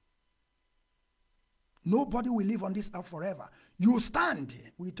 Nobody will live on this earth forever. You stand.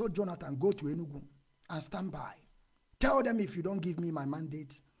 We told Jonathan, go to Enugu and stand by. Tell them if you don't give me my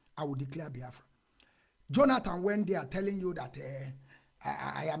mandate, I will declare Biafra. Jonathan went there telling you that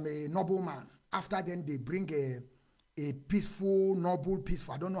I am a noble man. After then, they bring a peaceful, noble,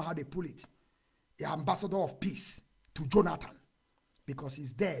 peaceful, I don't know how they pull it, the ambassador of peace to Jonathan, because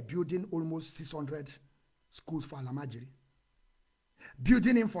he's there building almost 600 schools for Alamajiri,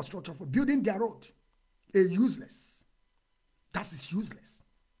 building infrastructure, for building their road. A useless. That is useless.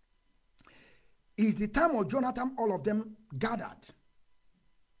 It's the time of Jonathan, all of them gathered.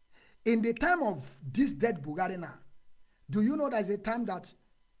 In the time of this dead Bulgaria now, do you know there's a time that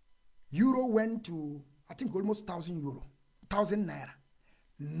euro went to, I think, almost 1,000 euro, 1,000 naira.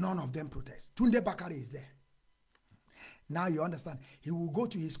 None of them protest. Tunde Bakari is there. Now you understand. He will go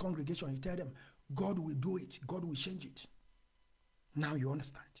to his congregation. He tell them, God will do it. God will change it. Now you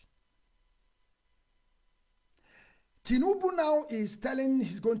understand. Tinubu now is telling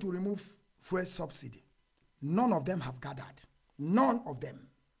he's going to remove fuel subsidy. None of them have gathered. None of them.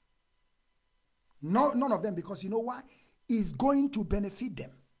 None of them, because you know why? It's going to benefit them.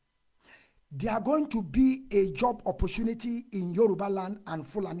 There are going to be a job opportunity in Yoruba land and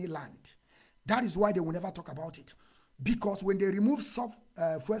Fulani land. That is why they will never talk about it. Because when they remove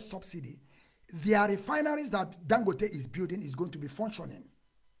fuel subsidy, their refineries that Dangote is building is going to be functioning.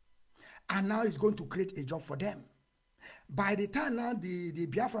 And now it's going to create a job for them. By the time now the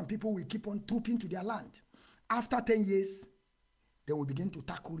Biafran people will keep on trooping to their land. After 10 years, they will begin to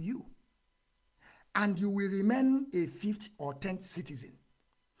tackle you. And you will remain a 5th or 10th citizen,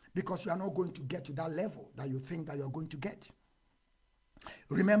 because you are not going to get to that level that you think that you're going to get.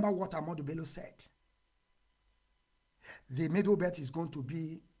 Remember what Ahmadu Bello said. The Middle Belt is going to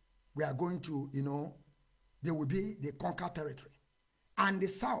be, we are going to, they will be the conquered territory. And the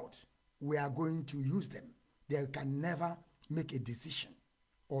South, we are going to use them. They can never make a decision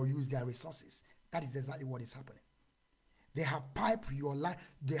or use their resources. That is exactly what is happening. They have piped your land,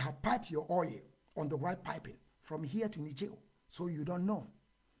 they have piped your oil on the right piping from here to Niger, so you don't know.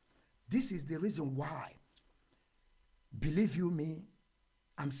 This is the reason why, believe you me,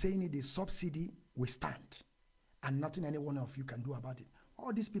 I'm saying it, the subsidy will stand, and nothing any one of you can do about it.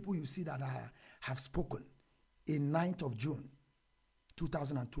 All these people you see that I have spoken in 9th of June,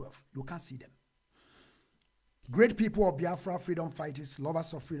 2012, you can't see them. Great people of Biafra, freedom fighters,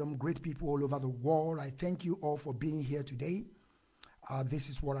 lovers of freedom, great people all over the world, I thank you all for being here today. This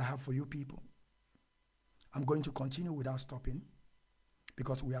is what I have for you people. I'm going to continue without stopping,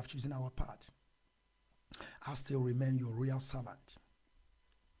 because we have chosen our path. I still remain your royal servant,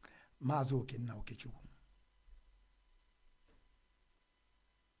 Mazi Nwachineke,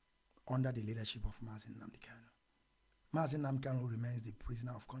 under the leadership of Mazi Nnamdi. Mazi Nnamdi remains the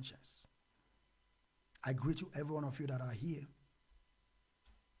prisoner of conscience. I greet you, every one of you that are here.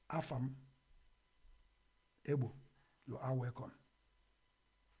 Afam, Ebo, you are welcome.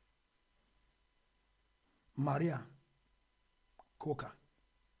 Maria Coca,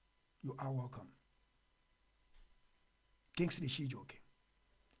 you are welcome. Kingsley Shijoke,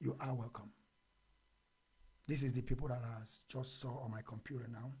 you are welcome. This is the people that I just saw on my computer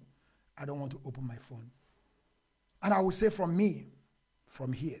now. I don't want to open my phone. And I will say from me,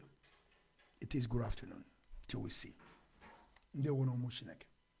 from here, it is good afternoon till we see. Nnamdi Nwachineke.